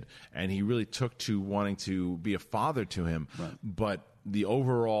this kid, and he really took to wanting to be a father to him, but the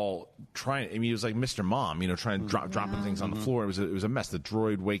overall he was like Mr. Mom, trying to dropping things on the floor. It was a mess. The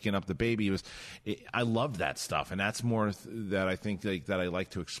droid waking up the baby. I loved that stuff, and that's more that I think that I like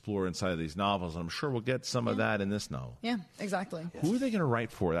to explore inside of these novels. And I'm sure we'll get some of that in this novel. Yeah, exactly. Who are they going to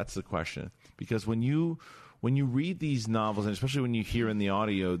write for? That's the question. Because when you read these novels, and especially when you hear in the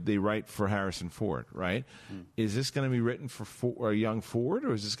audio, they write for Harrison Ford, right? Is this going to be written for a young Ford,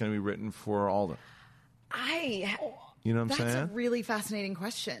 or is this going to be written for Alden? You know what I'm saying? That's a really fascinating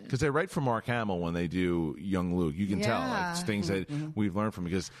question. Because they write for Mark Hamill when they do young Luke. You can tell, it's things that we've learned from,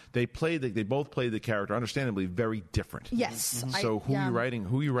 because they both played the character, understandably, very different. Yes. So who are you writing?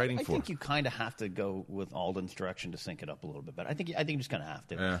 Who are you writing for? I think you kind of have to go with Alden's direction to sync it up a little bit better. I think you just kind of have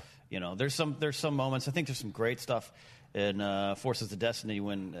to. Yeah. There's some moments. I think there's some great stuff in Forces of Destiny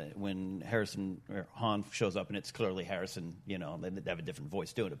when Harrison or Han shows up, and it's clearly Harrison. They have a different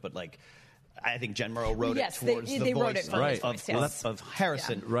voice doing it, but I think Jen Morrow wrote it towards the voice of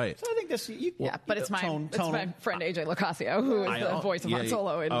Harrison. Yeah. Right. So I think this... but it's my friend AJ Locascio, who is the voice of Han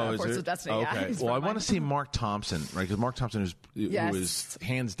Solo in Forces of Destiny. Okay. Yeah, I want to see Mark Thompson, right? Because Mark Thompson who is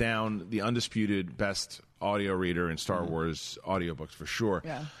hands down the undisputed best audio reader in Star Wars audiobooks, for sure.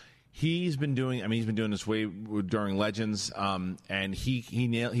 Yeah. He's been doing this way during Legends, and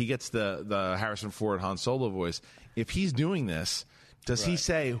he gets the Harrison Ford Han Solo voice. If he's doing this, does he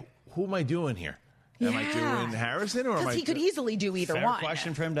say, who am I doing here? Am I doing Harrison, or am I? He could easily do either Fair one.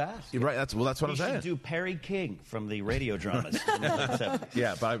 question for him to ask. Right. That's what I'm saying. He should do Perry King from the radio dramas.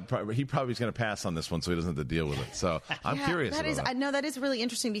 Yeah, but he probably is going to pass on this one, so he doesn't have to deal with it. So I'm curious. That is really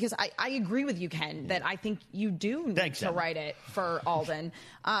interesting, because I agree with you, Ken, that I think you do need to write it for Alden.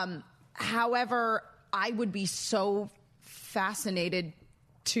 However, I would be so fascinated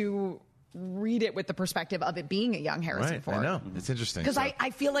to read it with the perspective of it being a young Harrison Ford. I know. It's interesting. Because I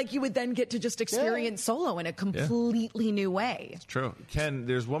feel like you would then get to just experience Solo in a completely new way. It's true. Ken,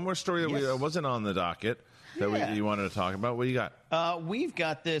 there's one more story that wasn't on the docket that you wanted to talk about. What do you got? We've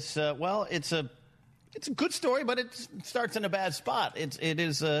got this. It's a good story, but it starts in a bad spot. It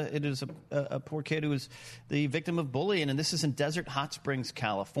is a poor kid who is the victim of bullying, and this is in Desert Hot Springs,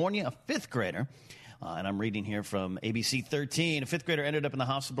 California. A fifth grader. And I'm reading here from ABC 13. A fifth grader ended up in the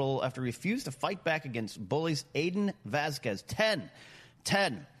hospital after he refused to fight back against bullies. Aiden Vasquez, 10,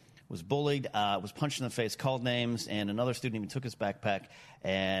 was bullied, was punched in the face, called names, and another student even took his backpack,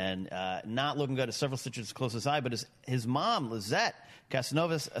 and not looking good. Several stitches close his eye, but his mom, Lizette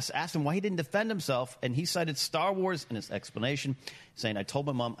Casanovas, asked him why he didn't defend himself, and he cited Star Wars in his explanation, saying, "I told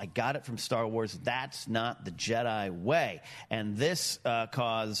my mom I got it from Star Wars. That's not the Jedi way." And this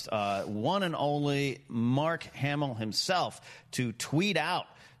caused one and only Mark Hamill himself to tweet out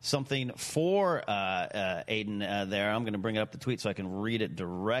something for Aiden there. I'm going to bring up the tweet so I can read it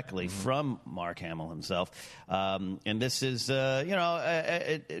directly from Mark Hamill himself. And this is,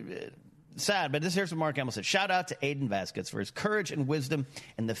 sad, but here's what Mark Hamill said. "Shout out to Aiden Vasquez for his courage and wisdom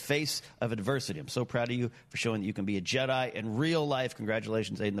in the face of adversity. I'm so proud of you for showing that you can be a Jedi in real life.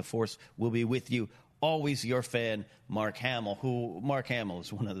 Congratulations, Aiden. The Force will be with you. Always your fan, Mark Hamill." Mark Hamill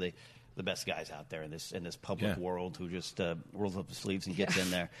is one of the best guys out there in this public world, who just rolls up his sleeves and gets in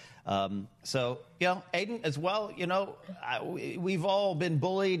there. So, Aiden as well, we've all been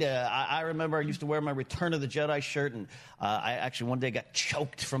bullied. I remember I used to wear my Return of the Jedi shirt, and I actually one day got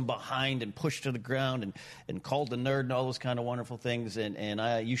choked from behind and pushed to the ground and called a nerd and all those kind of wonderful things.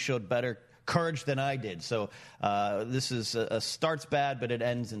 And you showed better courage than I did. So this is starts bad, but it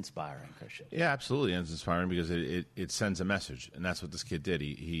ends inspiring, Christian. Yeah, absolutely ends inspiring, because it sends a message, and that's what this kid did.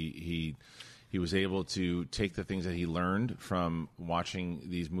 He was able to take the things that he learned from watching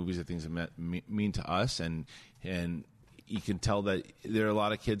these movies, the things that mean to us, and you can tell that there are a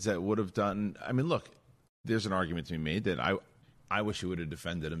lot of kids that would have done. I mean, look, there's an argument to be made that I wish he would have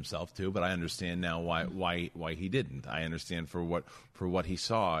defended himself too, but I understand now why he didn't. I understand for what he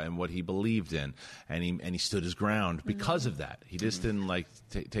saw and what he believed in, and he stood his ground because of that. He just didn't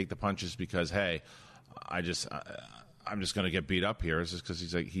take the punches because, hey, I'm just going to get beat up here. It's just because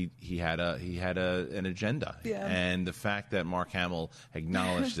he's like he had an agenda, and the fact that Mark Hamill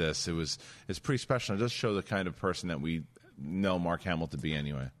acknowledged this, it's pretty special. It does show the kind of person that we know Mark Hamill to be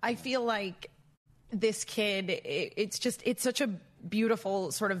anyway. I feel like this kid, it's such a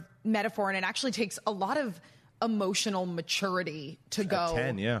beautiful sort of metaphor, and it actually takes a lot of emotional maturity to go.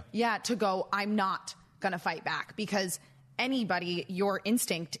 10, to go, I'm not going to fight back, because anybody, your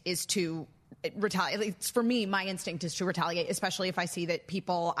instinct is to retaliate. For me, my instinct is to retaliate, especially if I see that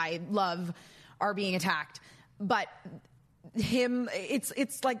people I love are being attacked. But him,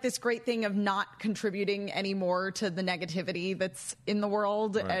 it's like this great thing of not contributing anymore to the negativity that's in the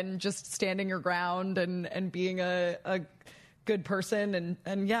world, and just standing your ground and being a good person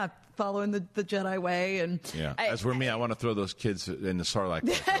and following the Jedi way. And as for me, I want to throw those kids in the Sarlacc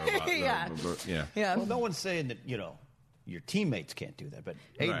pit. Well, no one's saying that your teammates can't do that, but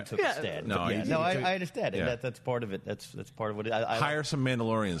Aiden took a stand. I understand. And that's part of it. That's part of what hire some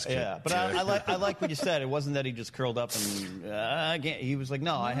Mandalorians. Kid. Yeah, but I like what you said. It wasn't that he just curled up and he was like,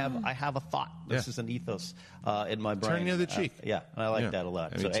 no, I have a thought. This is an ethos in my brain. Turn the other cheek. I like that a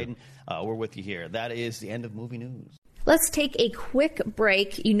lot. So Aiden, we're with you here. That is the end of movie news. Let's take a quick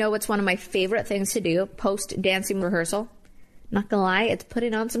break. You know, it's one of my favorite things to do post dancing rehearsal. Not gonna lie, it's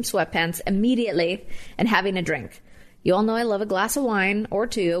putting on some sweatpants immediately and having a drink. You all know I love a glass of wine or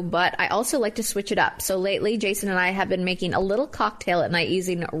two, but I also like to switch it up. So lately, Jason and I have been making a little cocktail at night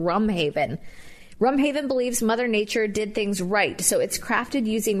using Rum Haven. Rum Haven believes Mother Nature did things right, so it's crafted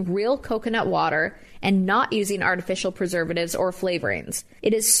using real coconut water and not using artificial preservatives or flavorings.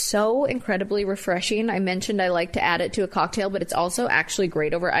 It is so incredibly refreshing. I mentioned I like to add it to a cocktail, but it's also actually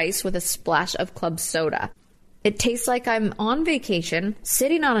great over ice with a splash of club soda. It tastes like I'm on vacation,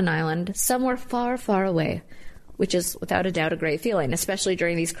 sitting on an island, somewhere far, far away, which is without a doubt a great feeling, especially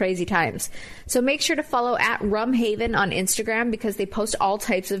during these crazy times. So make sure to follow at Rum Haven on Instagram, because they post all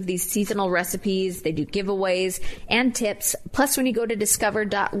types of these seasonal recipes. They do giveaways and tips. Plus, when you go to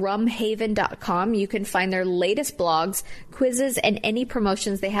discover.rumhaven.com, you can find their latest blogs, quizzes, and any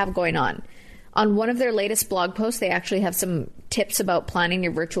promotions they have going on. On one of their latest blog posts, they actually have some tips about planning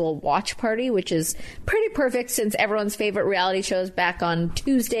your virtual watch party, which is pretty perfect since everyone's favorite reality show is back on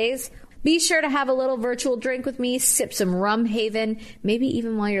Tuesdays. Be sure to have a little virtual drink with me, sip some Rum Haven, maybe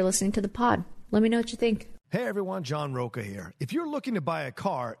even while you're listening to the pod. Let me know what you think. Hey everyone, John Roca here. If you're looking to buy a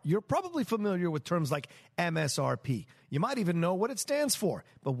car, you're probably familiar with terms like MSRP. You might even know what it stands for,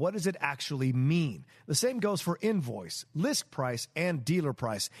 but what does it actually mean? The same goes for invoice, list price, and dealer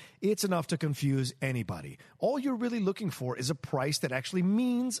price. It's enough to confuse anybody. All you're really looking for is a price that actually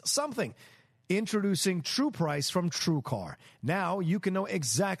means something. Introducing True Price from TrueCar. Now you can know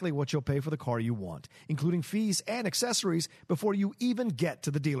exactly what you'll pay for the car you want, including fees and accessories, before you even get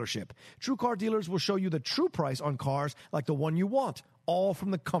to the dealership. TrueCar dealers will show you the true price on cars like the one you want, all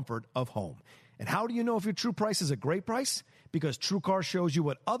from the comfort of home. And how do you know if your true price is a great price? Because TrueCar shows you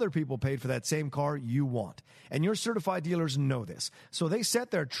what other people paid for that same car you want. And your certified dealers know this. So they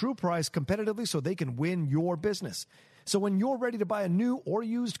set their true price competitively so they can win your business. So when you're ready to buy a new or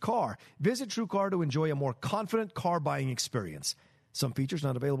used car, visit TrueCar to enjoy a more confident car buying experience. Some features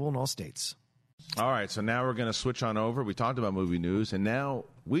not available in all states. All right, so now we're going to switch on over. We talked about movie news, and now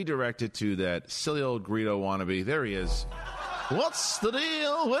we direct it to that silly old Greedo wannabe. There he is. What's the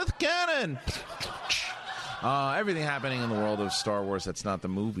deal with canon? Everything happening in the world of Star Wars that's not the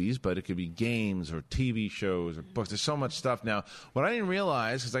movies, but it could be games or TV shows or books. There's so much stuff now. What I didn't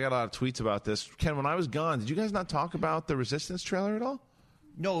realize, because I got a lot of tweets about this, Ken, when I was gone, did you guys not talk about the Resistance trailer at all?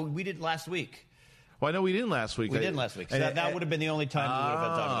 No, we did last week. Well, I know we didn't last week. We didn't last week. So that would have been the only time we would have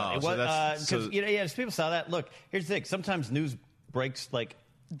been talking about it. Because people saw that. Look, here's the thing. Sometimes news breaks like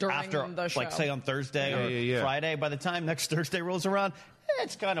during after, the show. like say on Thursday or Friday. By the time next Thursday rolls around,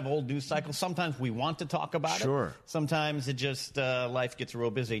 it's kind of old news cycle. Sometimes we want to talk about it. Sometimes it just life gets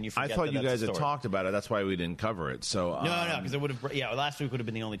real busy and you forget. I thought you guys had talked about it. That's why we didn't cover it. So no, because it would have. Yeah, last week would have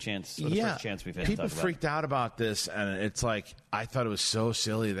been the only chance. Or the first chance we've had. People to talk freaked out about this, and it's like I thought it was so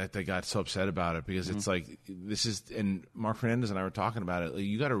silly that they got so upset about it because it's like this is. And Mark Fernandez and I were talking about it. Like,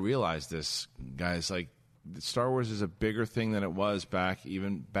 you got to realize this, guys. Like, Star Wars is a bigger thing than it was back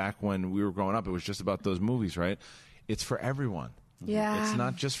when we were growing up. It was just about those movies, right? It's for everyone. Yeah. It's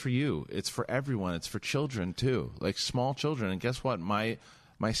not just for you. It's for everyone. It's for children, too, like small children. And guess what? My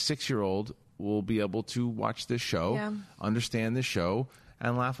 6-year-old will be able to watch this show, understand this show,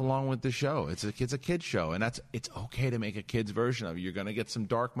 and laugh along with the show. It's a kid's show, and it's okay to make a kid's version of it. You're going to get some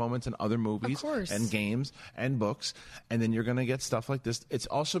dark moments in other movies and games and books, and then you're going to get stuff like this. It's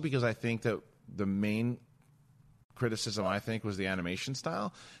also because I think that the main criticism, I think, was the animation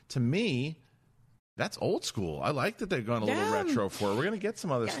style. To me, that's old school. I like that they're going a little retro for it. We're going to get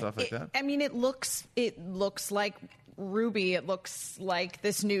some other stuff like that. I mean, it looks like Ruby. It looks like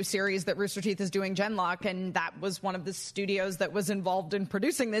this new series that Rooster Teeth is doing, Genlock, and that was one of the studios that was involved in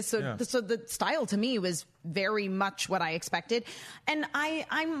producing this. So the style to me was very much what I expected. And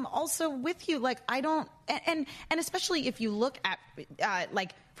I'm also with you. Like, I don't, and especially if you look at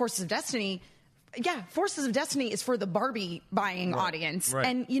like Forces of Destiny. Yeah, Forces of Destiny is for the Barbie buying audience. Right.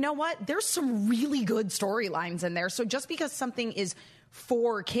 And you know what? There's some really good storylines in there. So just because something is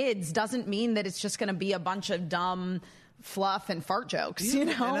for kids doesn't mean that it's just going to be a bunch of dumb fluff and fart jokes, you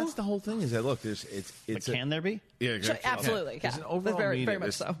know? And that's the whole thing is that, look, can there be? Yeah, absolutely. There's an overall very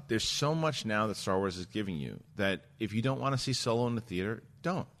much so. There's so much now that Star Wars is giving you that if you don't want to see Solo in the theater,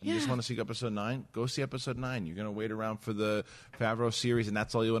 don't. You just want to see Episode 9, go see Episode 9. You're going to wait around for the Favreau series, and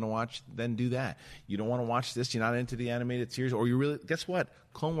that's all you want to watch, then do that. You don't want to watch this, you're not into the animated series, or you really, guess what?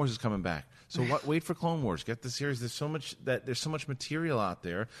 Clone Wars is coming back. So wait for Clone Wars. Get the series. There's so much material out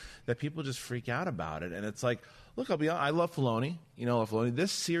there that people just freak out about it, and it's like, look, I'll be honest, I love Filoni. You know, Filoni.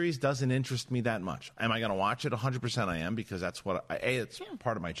 This series doesn't interest me that much. Am I going to watch it? 100% I am, because that's what it's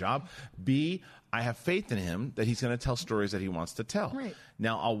part of my job. B, I have faith in him that he's going to tell stories that he wants to tell. Right.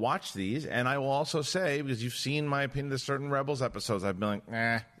 Now, I'll watch these, and I will also say, because you've seen my opinion, there's certain Rebels episodes I've been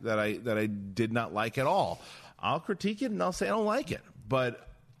like, that I did not like at all. I'll critique it, and I'll say I don't like it. But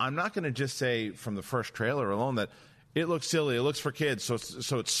I'm not going to just say from the first trailer alone that it looks silly, it looks for kids, so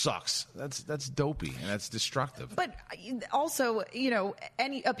it sucks. That's dopey, and that's destructive. But also, you know,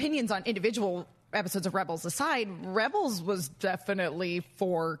 any opinions on individual episodes of Rebels aside, Rebels was definitely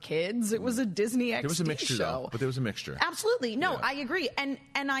for kids. It was a Disney XD There was a mixture, show. though, but there was a mixture. Absolutely. No, I agree. And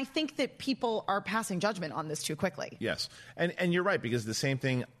I think that people are passing judgment on this too quickly. Yes. And you're right, because the same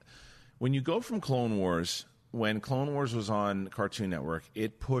thing, when you go from Clone Wars, when Clone Wars was on Cartoon Network,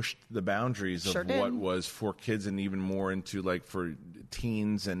 it pushed the boundaries of what was for kids and even more into like for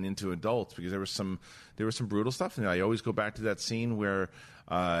teens and into adults, because there was some brutal stuff in there. I always go back to that scene where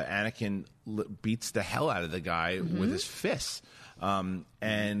Anakin beats the hell out of the guy with his fists,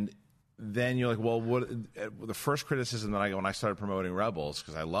 and then you're like, well, what? The first criticism that I got when I started promoting Rebels,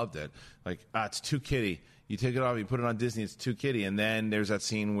 because I loved it, like, it's too kiddie. You take it off, you put it on Disney, it's too kiddie. And then there's that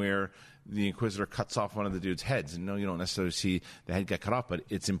scene where the Inquisitor cuts off one of the dude's heads. And no, you don't necessarily see the head get cut off, but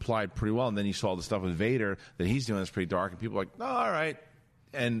it's implied pretty well. And then you saw the stuff with Vader that he's doing that's pretty dark, and people are like, oh, all right.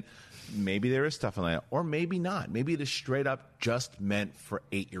 And maybe there is stuff in that, or maybe not. Maybe it is straight up just meant for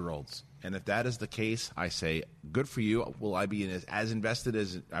 8-year-olds. And if that is the case, I say, good for you. Will I be as invested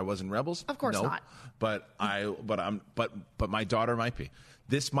as I was in Rebels? Of course not. But my daughter might be.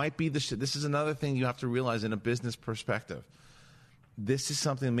 This might be this is another thing you have to realize in a business perspective. This is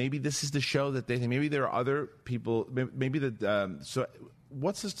something. Maybe this is the show that they think. Maybe there are other people. Maybe so.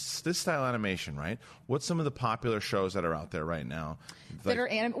 What's this style animation, right? What's some of the popular shows that are out there right now? That are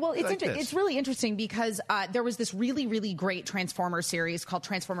well, it's really interesting because there was this really, really great Transformers series called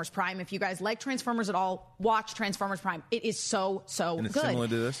Transformers Prime. If you guys like Transformers at all, watch Transformers Prime. It is so and it's good. Similar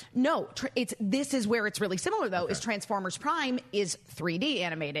to this? No, this is where it's really similar though. Okay. Is Transformers Prime is 3D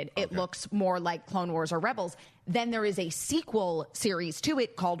animated. It looks more like Clone Wars or Rebels. Then there is a sequel series to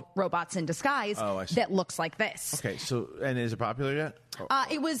it called Robots in Disguise that looks like this. Okay, so and is it popular yet?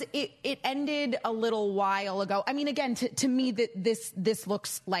 It ended a little while ago. I mean, again, to me, this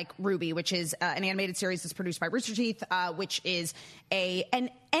looks like Ruby, which is an animated series that's produced by Rooster Teeth, which is and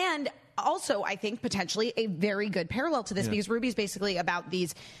also I think potentially a very good parallel to this because Ruby is basically about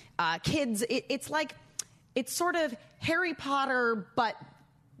these kids. It's sort of Harry Potter, but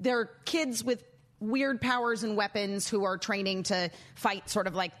they're kids with weird powers and weapons who are training to fight sort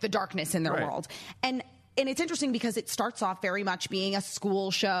of like the darkness in their world. And it's interesting because it starts off very much being a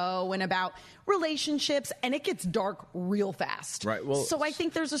school show and about relationships, and it gets dark real fast. Right. Well, so I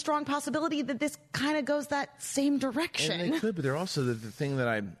think there's a strong possibility that this kind of goes that same direction. And it could, but there also the thing that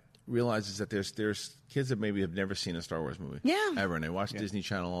I realize is that there's kids that maybe have never seen a Star Wars movie ever, and they watch Disney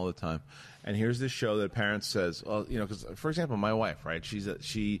Channel all the time. And here's this show that parents says, well, you know, because for example, my wife, right?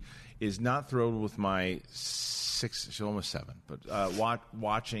 She is not thrilled with my she's almost 7, but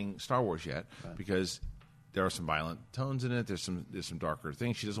watching Star Wars yet because there are some violent tones in it. There's some darker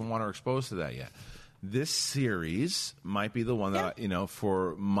things. She doesn't want her exposed to that yet. This series might be the one that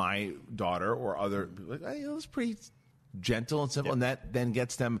for my daughter or other. Like, hey, it's pretty gentle and simple, and that then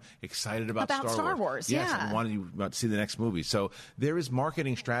gets them excited about Star Wars. Yes, yeah. and wanting to see the next movie. So there is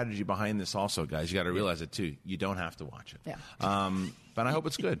marketing strategy behind this also, guys. You got to realize it, too. You don't have to watch it. Yeah. But I hope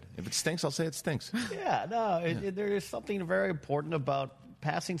it's good. If it stinks, I'll say it stinks. Yeah, there is something very important about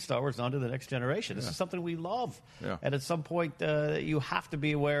passing Star Wars on to the next generation. This is something we love. Yeah. And at some point, you have to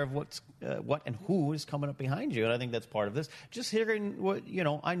be aware of what and who is coming up behind you. And I think that's part of this. Just hearing what,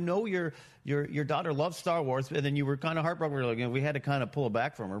 I know your daughter loves Star Wars, and then you were kind of heartbroken. We had to kind of pull it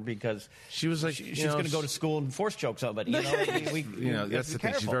back from her because she was like, she's going to go to school and force choke somebody. That's the thing.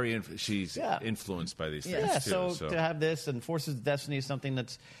 She's very influenced by these things. Yeah, too, so to have this and Forces of Destiny is something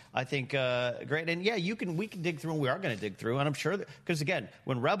that's, I think, great. And yeah, we can dig through, and we are going to dig through. And I'm sure because again,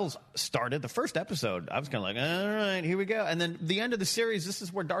 when Rebels started, the first episode, I was kind of like, all right, here we go. And then the end of the series, this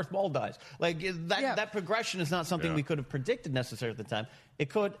is where Darth Maul dies. Like that progression is not something we could have predicted necessarily at the time. It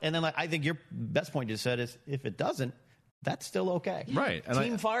could, and then I think your best point you said is if it doesn't, that's still okay. Right. And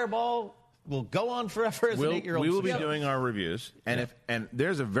Team Fireball will go on forever as an 8-year-old. We will be doing our reviews, and and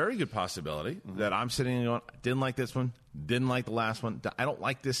there's a very good possibility that I'm sitting and going, didn't like this one, didn't like the last one. I don't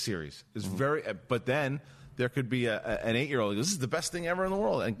like this series. It's but then there could be an 8-year-old who goes, this is the best thing ever in the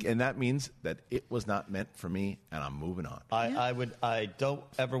world, and that means that it was not meant for me, and I'm moving on. I don't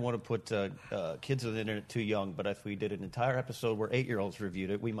ever want to put kids on the internet too young, but if we did an entire episode where 8-year-olds reviewed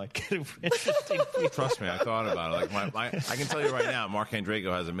it, we might get an interesting. Trust me, I thought about it. Like I can tell you right now, Mark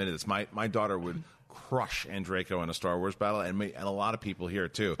Andrego has admitted this. My daughter would crush Andreyko in a Star Wars battle, and a lot of people here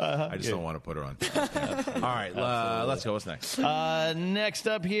too. I just don't want to put her on. All right, let's go. What's next? Next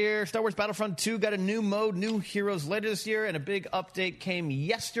up here, Star Wars Battlefront 2 got a new mode, new heroes later this year, and a big update came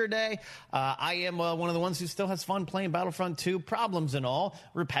yesterday. I am one of the ones who still has fun playing Battlefront 2, problems and all,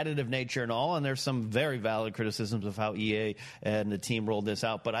 repetitive nature and all, and there's some very valid criticisms of how EA and the team rolled this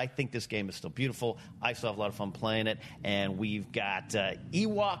out, but I think this game is still beautiful. I still have a lot of fun playing it, and we've got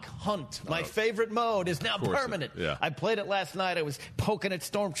Ewok Hunt, my favorite mode, is now permanent. Yeah. I played it last night. I was poking at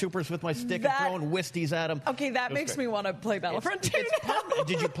stormtroopers with my stick and throwing whisties at them. Okay, that makes me want to play Battlefront 2.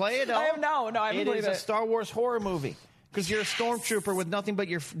 Did you play it? No, I haven't played it. It is a Star Wars horror movie. Because you're a stormtrooper with nothing but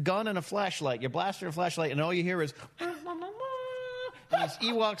your gun and a flashlight, your blaster and a flashlight, and all you hear is... And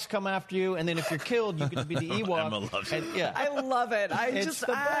these Ewoks come after you, and then if you're killed, you can be the Ewok. Emma loves it. I love it.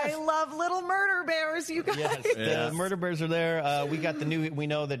 I love little murder bears, you guys. Yes, the murder bears are there. We got we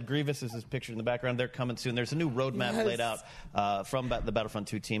know that Grievous is his picture in the background. They're coming soon. There's a new roadmap laid out from the Battlefront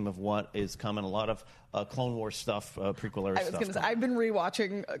 2 team of what is coming. A lot of Clone Wars stuff, prequel era stuff. I was going to say, I've been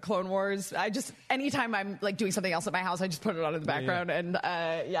rewatching Clone Wars. Anytime I'm like doing something else at my house, I just put it on in the background. And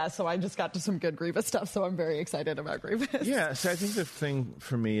so I just got to some good Grievous stuff. So I'm very excited about Grievous. Yeah, so I think the thing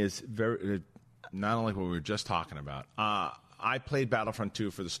for me is not only what we were just talking about. I played Battlefront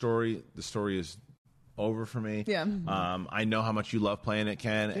 2 for the story. The story is over for me. Yeah. I know how much you love playing it,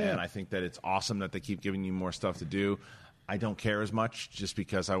 Ken, and I think that it's awesome that they keep giving you more stuff to do. I don't care as much just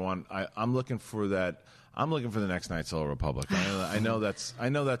because I'm looking for that. I'm looking for the next Knights of the Old Republic. I know that's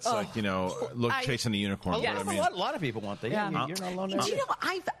like, chasing a unicorn. Yeah, a lot of people want that. Yeah. You're not alone there. Do you know,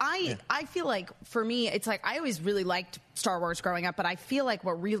 I feel like for me, it's like I always really liked Star Wars growing up, but I feel like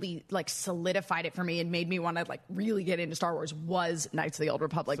what really like solidified it for me and made me want to like really get into Star Wars was Knights of the Old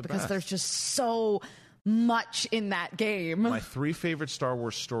Republic because there's just so much in that game. My 3 favorite Star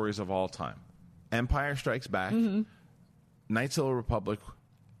Wars stories of all time: Empire Strikes Back, Knights of the Old Republic,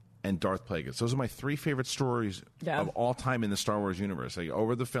 and Darth Plagueis. Those are my 3 favorite stories of all time in the Star Wars universe. Like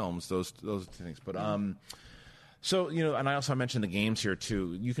over the films, those things. But so and I also mentioned the games here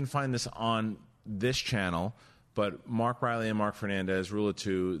too. You can find this on this channel. But Mark Riley and Mark Fernandez, Rula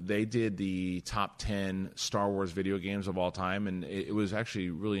 2, they did the top 10 Star Wars video games of all time, and it was actually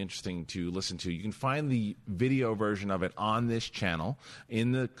really interesting to listen to. You can find the video version of it on this channel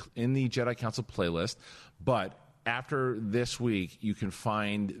in the Jedi Council playlist, but after this week, you can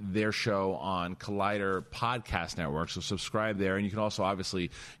find their show on Collider Podcast Network, so subscribe there. And you can also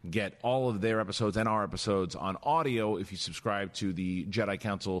obviously get all of their episodes and our episodes on audio if you subscribe to the Jedi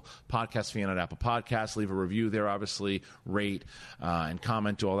Council podcast feed on Apple Podcasts. Leave a review there, obviously, rate and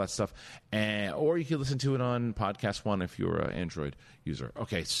comment, do all that stuff. Or you can listen to it on Podcast One if you're an Android user.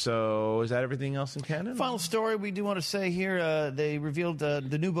 Okay, so is that everything else in canon? Final story we do want to say here, they revealed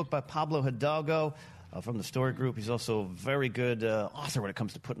the new book by Pablo Hidalgo. from the Story Group. He's also a very good author when it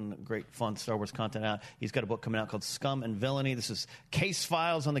comes to putting great, fun Star Wars content out. He's got a book coming out called Scum and Villainy. This is case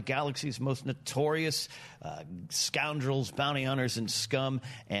files on the galaxy's most notorious scoundrels, bounty hunters, and scum.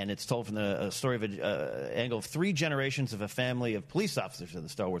 And it's told from the story of an angle of 3 generations of a family of police officers in the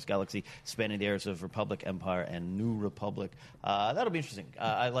Star Wars galaxy, spanning the eras of Republic, Empire, and New Republic. That'll be interesting.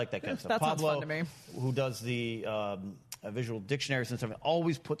 I like that kind of stuff. That sounds Pablo, fun to me. who does the visual dictionaries and stuff,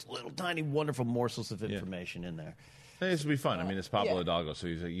 always puts little tiny wonderful morsels of information in there. This will be fun. I mean, it's Pablo Hidalgo, so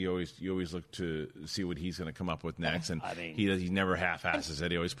he's like, you always look to see what he's going to come up with next, and he never half-asses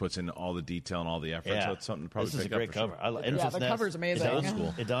it. He always puts in all the detail and all the effort. So it's something to probably this is pick a great up cover. Sure. The cover's amazing. It's old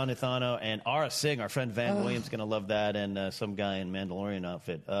school. Idan Ithano and Ara Singh, our friend Van Williams, going to love that, and some guy in Mandalorian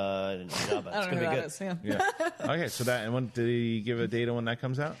outfit. It's going to be good. Yeah. Okay, so that, and when did he give a date on when that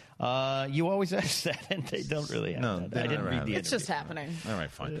comes out? You always ask that, and they don't really have that. I didn't read the interview. It's just happening. All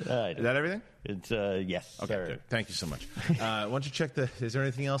right, fine. Is that everything? It's yes. Okay, good. Thank you so much. Why don't you check is there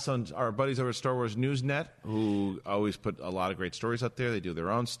anything else on our buddies over at Star Wars Newsnet, who always put a lot of great stories up there? They do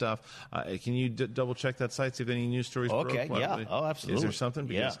their own stuff. Can you double check that site, see if any news stories broke? Okay, yeah. Oh, absolutely. Is there something?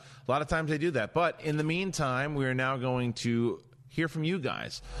 Because a lot of times they do that. But in the meantime, we are now going to hear from you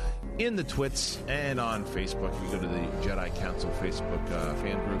guys in the twits and on Facebook. If you go to the Jedi Council Facebook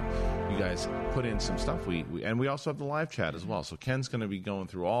fan group, you guys put in some stuff. And we also have the live chat as well. So Ken's going to be going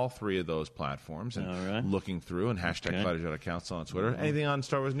through all 3 of those platforms and looking through, and hashtag Collider Jedi Council on Twitter. Anything on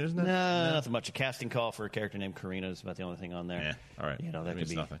Star Wars Newsnet? No, nothing much. A casting call for a character named Karina is about the only thing on there. Yeah, all right. That could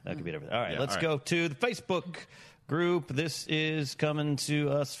be nothing. That could be everything. All right, let's go to the Facebook group. This is coming to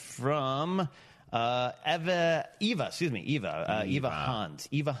us from Eva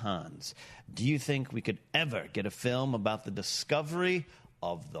Hans. Do you think we could ever get a film about the discovery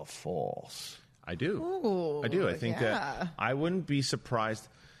of the Force? I do. Ooh, I do. I think that I wouldn't be surprised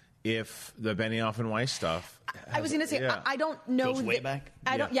if the Benioff and Weiss stuff. I was going to say, I don't know. Goes way back?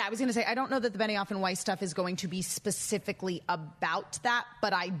 I was going to say, I don't know that the Benioff and Weiss stuff is going to be specifically about that,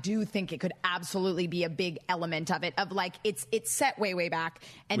 but I do think it could absolutely be a big element of it. Of like, it's set way back,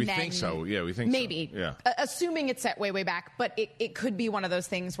 and we think so. Yeah, we think maybe. So. Yeah, assuming it's set way back, but it could be one of those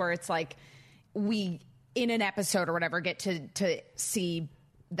things where it's like we in an episode or whatever get to see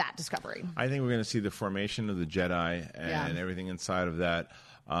that discovery. I think we're going to see the formation of the Jedi and everything inside of that.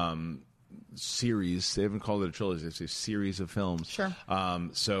 Series. They haven't called it a trilogy. It's a series of films. Sure.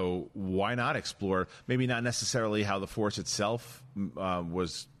 So why not explore, maybe not necessarily how the Force itself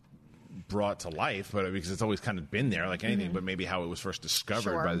was brought to life, but because it's always kind of been there like anything, but maybe how it was first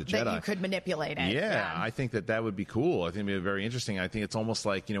discovered by the Jedi. That you could manipulate it. Yeah, I think that would be cool. I think it would be very interesting. I think it's almost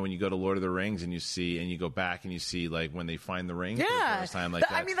like, when you go to Lord of the Rings and you go back and you see like when they find the ring for the first time. Like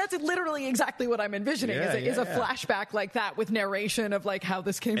that. I mean, that's literally exactly what I'm envisioning is a flashback like that with narration of like how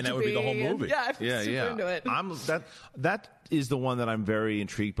this came to be. And that would be the whole movie. I'm super into it. That is the one that I'm very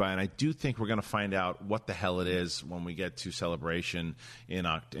intrigued by, and I do think we're going to find out what the hell it is when we get to Celebration in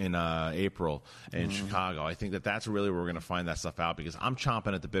April in Chicago. I think that's really where we're going to find that stuff out, because I'm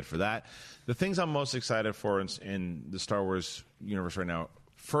chomping at the bit for that. The things I'm most excited for in the Star Wars universe right now,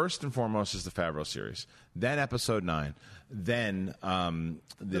 first and foremost, is the Favreau series, then Episode 9, then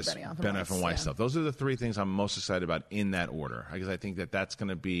this Benioff and Weiss stuff. Those are the 3 things I'm most excited about in that order, because I think that's going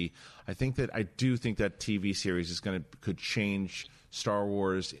to be. I do think that TV series could change Star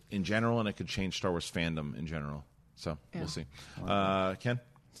Wars in general, and it could change Star Wars fandom in general. So we'll see. Ken?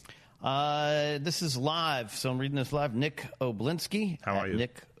 This is live, so I'm reading this live. Nick Oblinsky. How are you?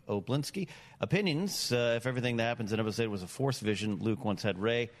 Nick Oblinsky. Opinions. If everything that happens in episode was a Force vision, Luke once had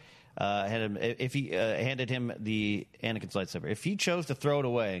Rey. If he handed him the Anakin's lightsaber, if he chose to throw it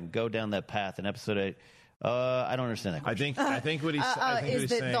away and go down that path in Episode 8, I don't understand that question. I think what he's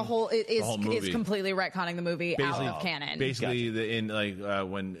saying, the whole movie is completely retconning the movie out of canon. Basically, when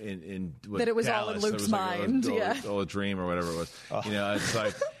that it was Dallas, all in Luke's mind, all a dream or whatever it was. It's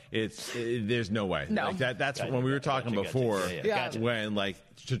like there's no way. No. Like that's when we were talking before. When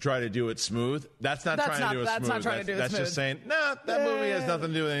to try to do it smooth, that's not trying to do it smooth. That's just saying, that movie has nothing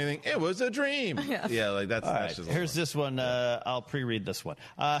to do with anything. It was a dream. That's just. Here's this one. I'll pre-read this one.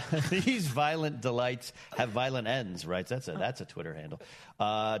 These violent delights have violent ends, right? That's a Twitter handle.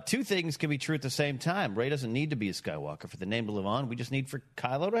 2 things can be true at the same time. Rey doesn't need to be a Skywalker for the name to live on. We just need for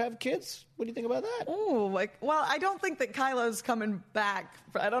Kylo to have kids. What do you think about that? I don't think that Kylo's coming back.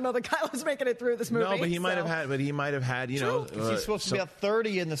 I don't know that Kylo's making it through this movie. No, but he might have had. He's supposed to be about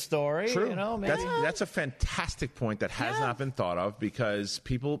 30 in the story. True. Maybe. That's a fantastic point that has not been thought of, because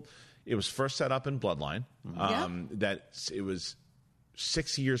it was first set up in Bloodline that it was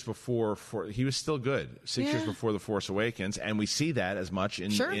 6 years before, he was still good. 6 years before The Force Awakens, and we see that as much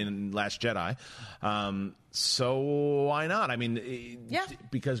in Last Jedi. So why not? I mean,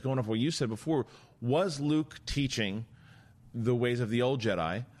 because going off what you said before, was Luke teaching the ways of the old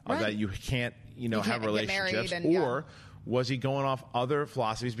Jedi that you can't, have relationships, or was he going off other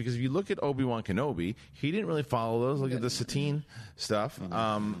philosophies? Because if you look at Obi-Wan Kenobi, he didn't really follow those. Look at the Satine stuff.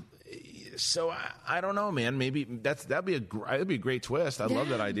 So I don't know, man. Maybe that'd be a great twist. I love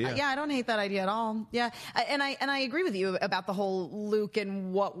that idea. Yeah, I don't hate that idea at all. Yeah, and I agree with you about the whole Luke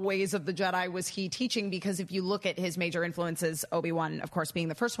and what ways of the Jedi was he teaching, because if you look at his major influences, Obi-Wan, of course, being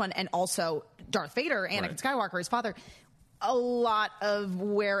the first one, and also Darth Vader, Anakin Skywalker, his father. A lot of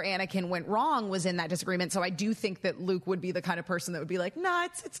where Anakin went wrong was in that disagreement. So I do think that Luke would be the kind of person that would be like, "Nah,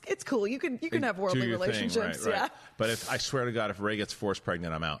 it's cool. You can have worldly relationships." Right. But I swear to God, if Rey gets force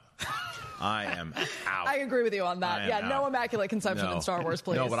pregnant, I'm out. I am out. I agree with you on that. Yeah, no immaculate conception in Star Wars,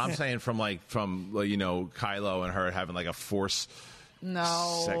 please. No, but I'm saying from Kylo and her having like a force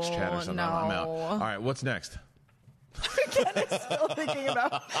sex chat or something. No. I'm out. All right, what's next? Again, I'm still thinking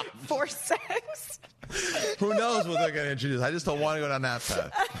about force sex. Who knows what they're going to introduce? I just don't want to go down that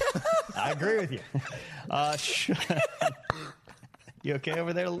path. I agree with you. You okay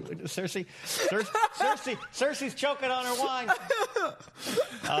over there, Cersei? Cersei's choking on her wine.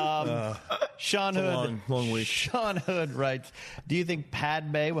 Sean Hood. Long week. Sean Hood writes, do you think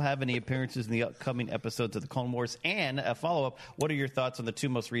Padme will have any appearances in the upcoming episodes of the Clone Wars? And a follow-up, what are your thoughts on the two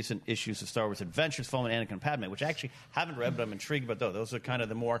most recent issues of Star Wars Adventures following Anakin and Padme, which I actually haven't read, but I'm intrigued about those. Those are kind of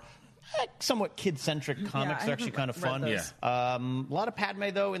the more somewhat kid-centric comics. They're actually kind of fun. Yeah. A lot of Padme,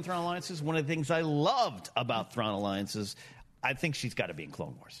 though, in Thrawn Alliances. One of the things I loved about Thrawn Alliances, I think she's got to be in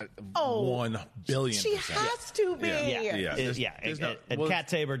Clone Wars. 1 billion. She has to be. And Kat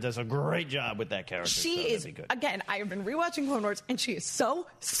Tabor does a great job with that character. She is good. Again, I have been rewatching Clone Wars, and she is so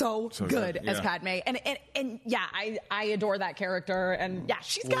good as Padme. And I adore that character. And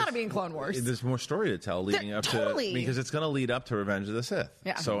she's got to be in Clone Wars. There's more story to tell leading up to, because it's going to lead up to Revenge of the Sith.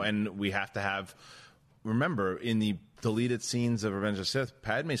 Yeah. So, and we have to have. Remember, in the deleted scenes of Revenge of the Sith,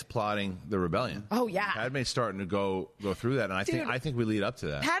 Padme's plotting the rebellion. Oh yeah, Padme's starting to go through that, and I think we lead up to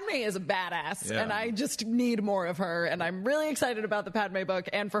that. Padme is a badass, and I just need more of her. And I'm really excited about the Padme book,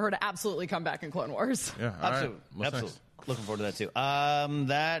 and for her to absolutely come back in Clone Wars. Yeah, absolutely. Looking forward to that too.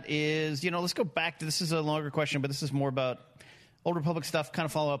 That is, let's go back to this. Is a longer question, but this is more about Old Republic stuff, kind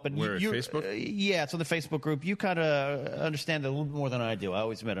of follow up. And Facebook? It's on the Facebook group. You kind of understand it a little bit more than I do. I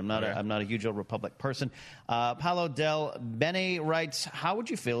always admit I'm not a huge Old Republic person. Paulo Del Bene writes, how would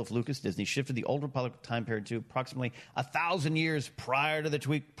you feel if Lucas Disney shifted the Old Republic time period to approximately 1,000 years prior to the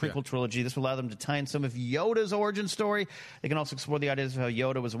prequel trilogy? This will allow them to tie in some of Yoda's origin story. They can also explore the ideas of how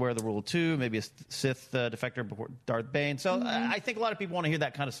Yoda was aware of the Rule of Two, maybe a Sith defector before Darth Bane. So I think a lot of people want to hear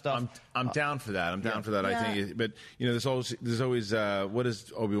that kind of stuff. I'm down for that. I'm down for that. I think, but there's always what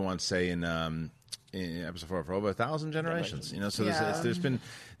does Obi-Wan say in episode 4 for over 1,000 generations? So there's been.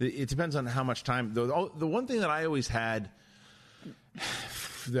 It depends on how much time. The one thing that I always had,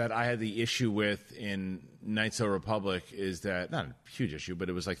 that I had the issue with in Knights of the Republic is that, not a huge issue, but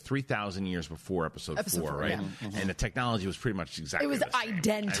it was like 3,000 years before episode 4, right? Yeah. And the technology was pretty much exactly the same.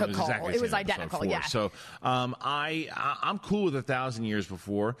 It was identical, yeah. So I'm cool with 1,000 years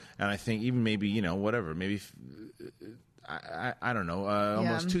before, and I think even maybe, whatever, maybe. I don't know,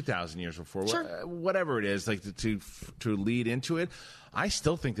 almost 2,000 years before, whatever it is, like to lead into it. I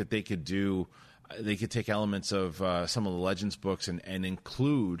still think that they could take elements of some of the Legends books and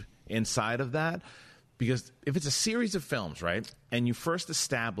include inside of that, because if it's a series of films, right, and you first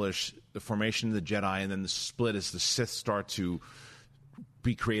establish the formation of the Jedi and then the split as the Sith start to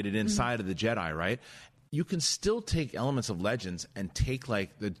be created inside of the Jedi, right? You can still take elements of Legends and take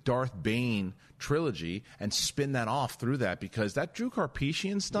like the Darth Bane trilogy and spin that off through that, because that Drew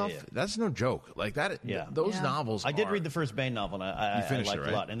Carpathian stuff, that's no joke. Like that, those novels. I did read the first Bane novel, and I liked it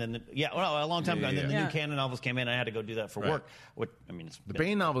a lot. And then, a long time ago, and then the new canon novels came in. I had to go do that for work. The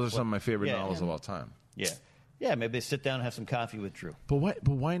Bane novels are some of my favorite novels of all time. Yeah, maybe they sit down and have some coffee with Drew. But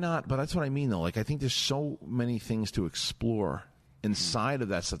why not? But that's what I mean, though. Like, I think there's so many things to explore inside of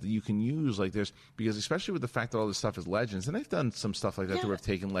that stuff that you can use, because especially with the fact that all this stuff is Legends, and they've done some stuff like that where they've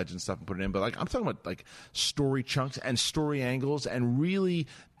taken Legends stuff and put it in, but like I'm talking about like story chunks and story angles and really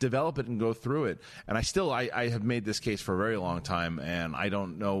develop it and go through it. And I have made this case for a very long time, and I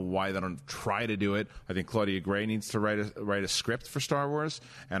don't know why they don't try to do it. I think Claudia Gray needs to write a script for Star Wars,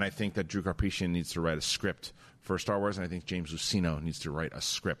 and I think that Drew Carpathian needs to write a script for Star Wars, and I think James Lucino needs to write a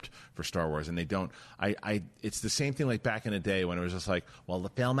script for Star Wars, and they don't. It's the same thing like back in the day when it was just like, well, the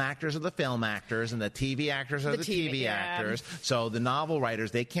film actors are the film actors, and the TV actors are the TV actors. So the novel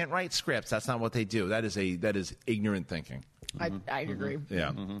writers, they can't write scripts. That's not what they do. That is ignorant thinking. I agree.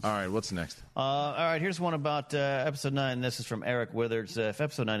 Yeah. All right, what's next? All right, here's one about Episode 9. This is from Eric Withers. If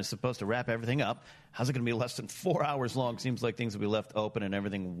Episode 9 is supposed to wrap everything up, how's it going to be less than 4 hours long? Seems like things will be left open and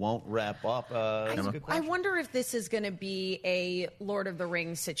everything won't wrap up. I wonder if this is going to be a Lord of the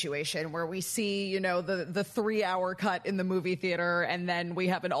Rings situation where we see, the 3-hour cut in the movie theater, and then we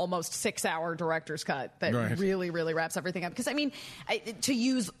have an almost 6-hour director's cut that really, really wraps everything up. Because, to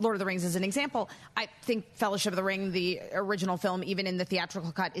use Lord of the Rings as an example, I think Fellowship of the Ring, the original film, even in the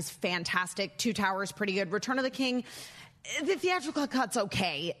theatrical cut, is fantastic. Two Towers, pretty good. Return of the King, the theatrical cut's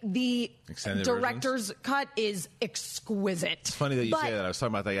okay. The extended director's cut is exquisite. It's funny that you say that. I was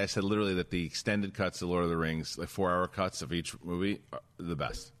talking about that. I said literally that the extended cuts of Lord of the Rings, like 4-hour cuts of each movie, are the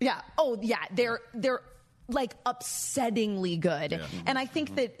best. Yeah. Oh, yeah. They're like upsettingly good. Yeah. And I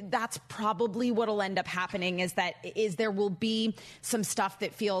think that's probably what'll end up happening is there will be some stuff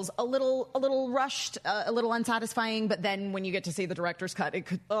that feels a little rushed, a little unsatisfying, but then when you get to see the director's cut, it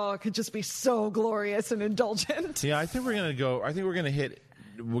could just be so glorious and indulgent. Yeah, I think we're going to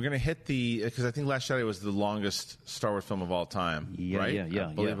hit because I think Last Jedi was the longest Star Wars film of all time, right? Yeah.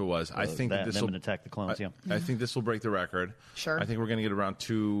 I believe it was. I think that this will Attack the Clones. I think this will break the record. Sure. I think we're going to get around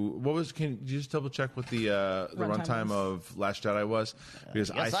 2. Can you just double check what the runtime of Last Jedi was?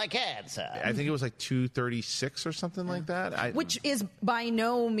 Because I can, sir. I think it was like 2:36 or something like that. Which is by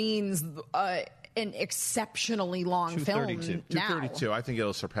no means an exceptionally long film now. 2:32. I think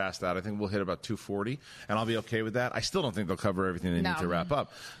it'll surpass that. I think we'll hit about 2:40, and I'll be okay with that. I still don't think they'll cover everything they need to wrap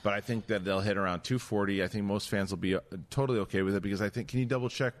up, but I think that they'll hit around 2:40. I think most fans will be totally okay with it because I think. Can you double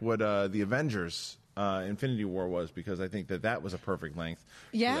check what the Avengers Infinity War was? Because I think that was a perfect length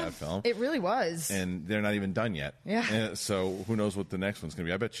for that film. It really was. And they're not even done yet. Yeah. So who knows what the next one's going to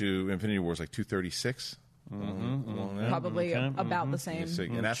be? I bet you Infinity War is like 2:36. Probably about the same.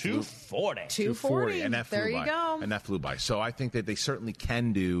 And that 240. 240. And that flew there by. You go. And that flew by. So I think that they certainly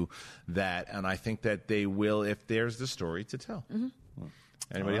can do that, and I think that they will if there's the story to tell.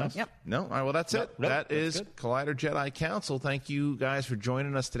 Anybody else? Yep. No? All right, well, that's it. That is good. Collider Jedi Council. Thank you guys for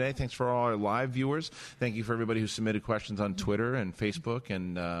joining us today. Thanks for all our live viewers. Thank you for everybody who submitted questions on Twitter and Facebook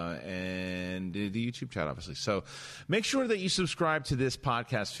and the YouTube chat, obviously. So make sure that you subscribe to this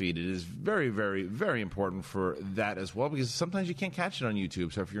podcast feed. It is very, very, very important for that as well because sometimes you can't catch it on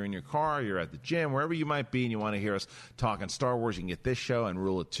YouTube. So if you're in your car, you're at the gym, wherever you might be, and you want to hear us talking Star Wars, you can get this show and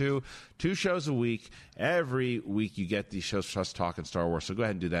Rule of 2. 2 shows a week. Every week you get these shows for us talking Star Wars. So go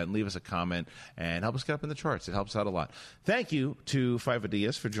ahead and do that and leave us a comment and help us get up in the charts. It helps out a lot. Thank you to Five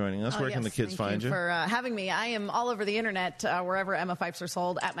Diaz for joining us. Where can the kids find you? Thank you for having me. I am all over the internet, wherever Emma Fifes are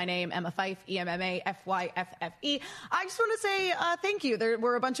sold, at my name, Emma Fife, EMMAFYFFE. I just want to say thank you. There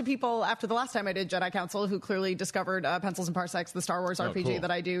were a bunch of people after the last time I did Jedi Council who clearly discovered Pencils and Parsecs, the Star Wars RPG that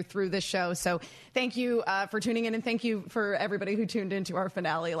I do through this show. So thank you for tuning in, and thank you for everybody who tuned into our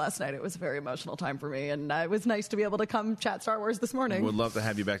finale last night. It was a very emotional time for me, and it was nice to be able to come chat Star Wars this morning. Would love to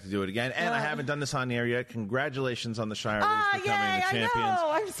have you back to do it again. And I haven't done this on the air yet. Congratulations on the Shire Leagues becoming the champions. I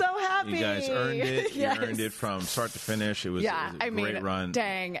know. I'm so happy. You guys earned it. Yes. You earned it from start to finish. It was a great run.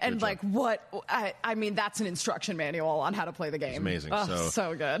 Dang. And Good job. what? That's an instruction manual on how to play the game. It's amazing.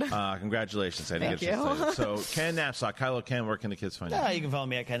 So good. Congratulations. Thank you. So Ken Knapsack, Kylo Ken, where can the kids find you? You can follow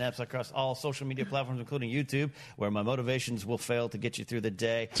me at Ken Knapsack across all social media platforms, including YouTube, where my motivations will fail to get you through the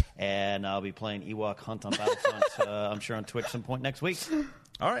day. And I'll be playing Ewok Hunt on Battlefront, I'm sure, on Twitch some point next week.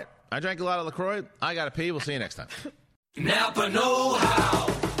 All right. I drank a lot of LaCroix. I got to pee. We'll see you next time. Napa know-how.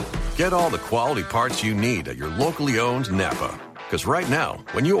 Get all the quality parts you need at your locally owned Napa. Because right now,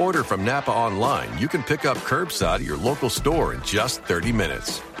 when you order from Napa online, you can pick up curbside at your local store in just 30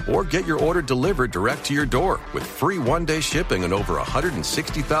 minutes. Or get your order delivered direct to your door with free one-day shipping on over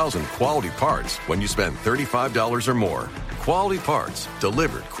 160,000 quality parts when you spend $35 or more. Quality parts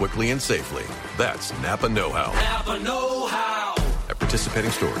delivered quickly and safely. That's Napa know-how. Napa know-how. At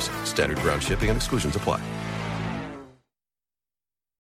participating stores, standard ground shipping and exclusions apply.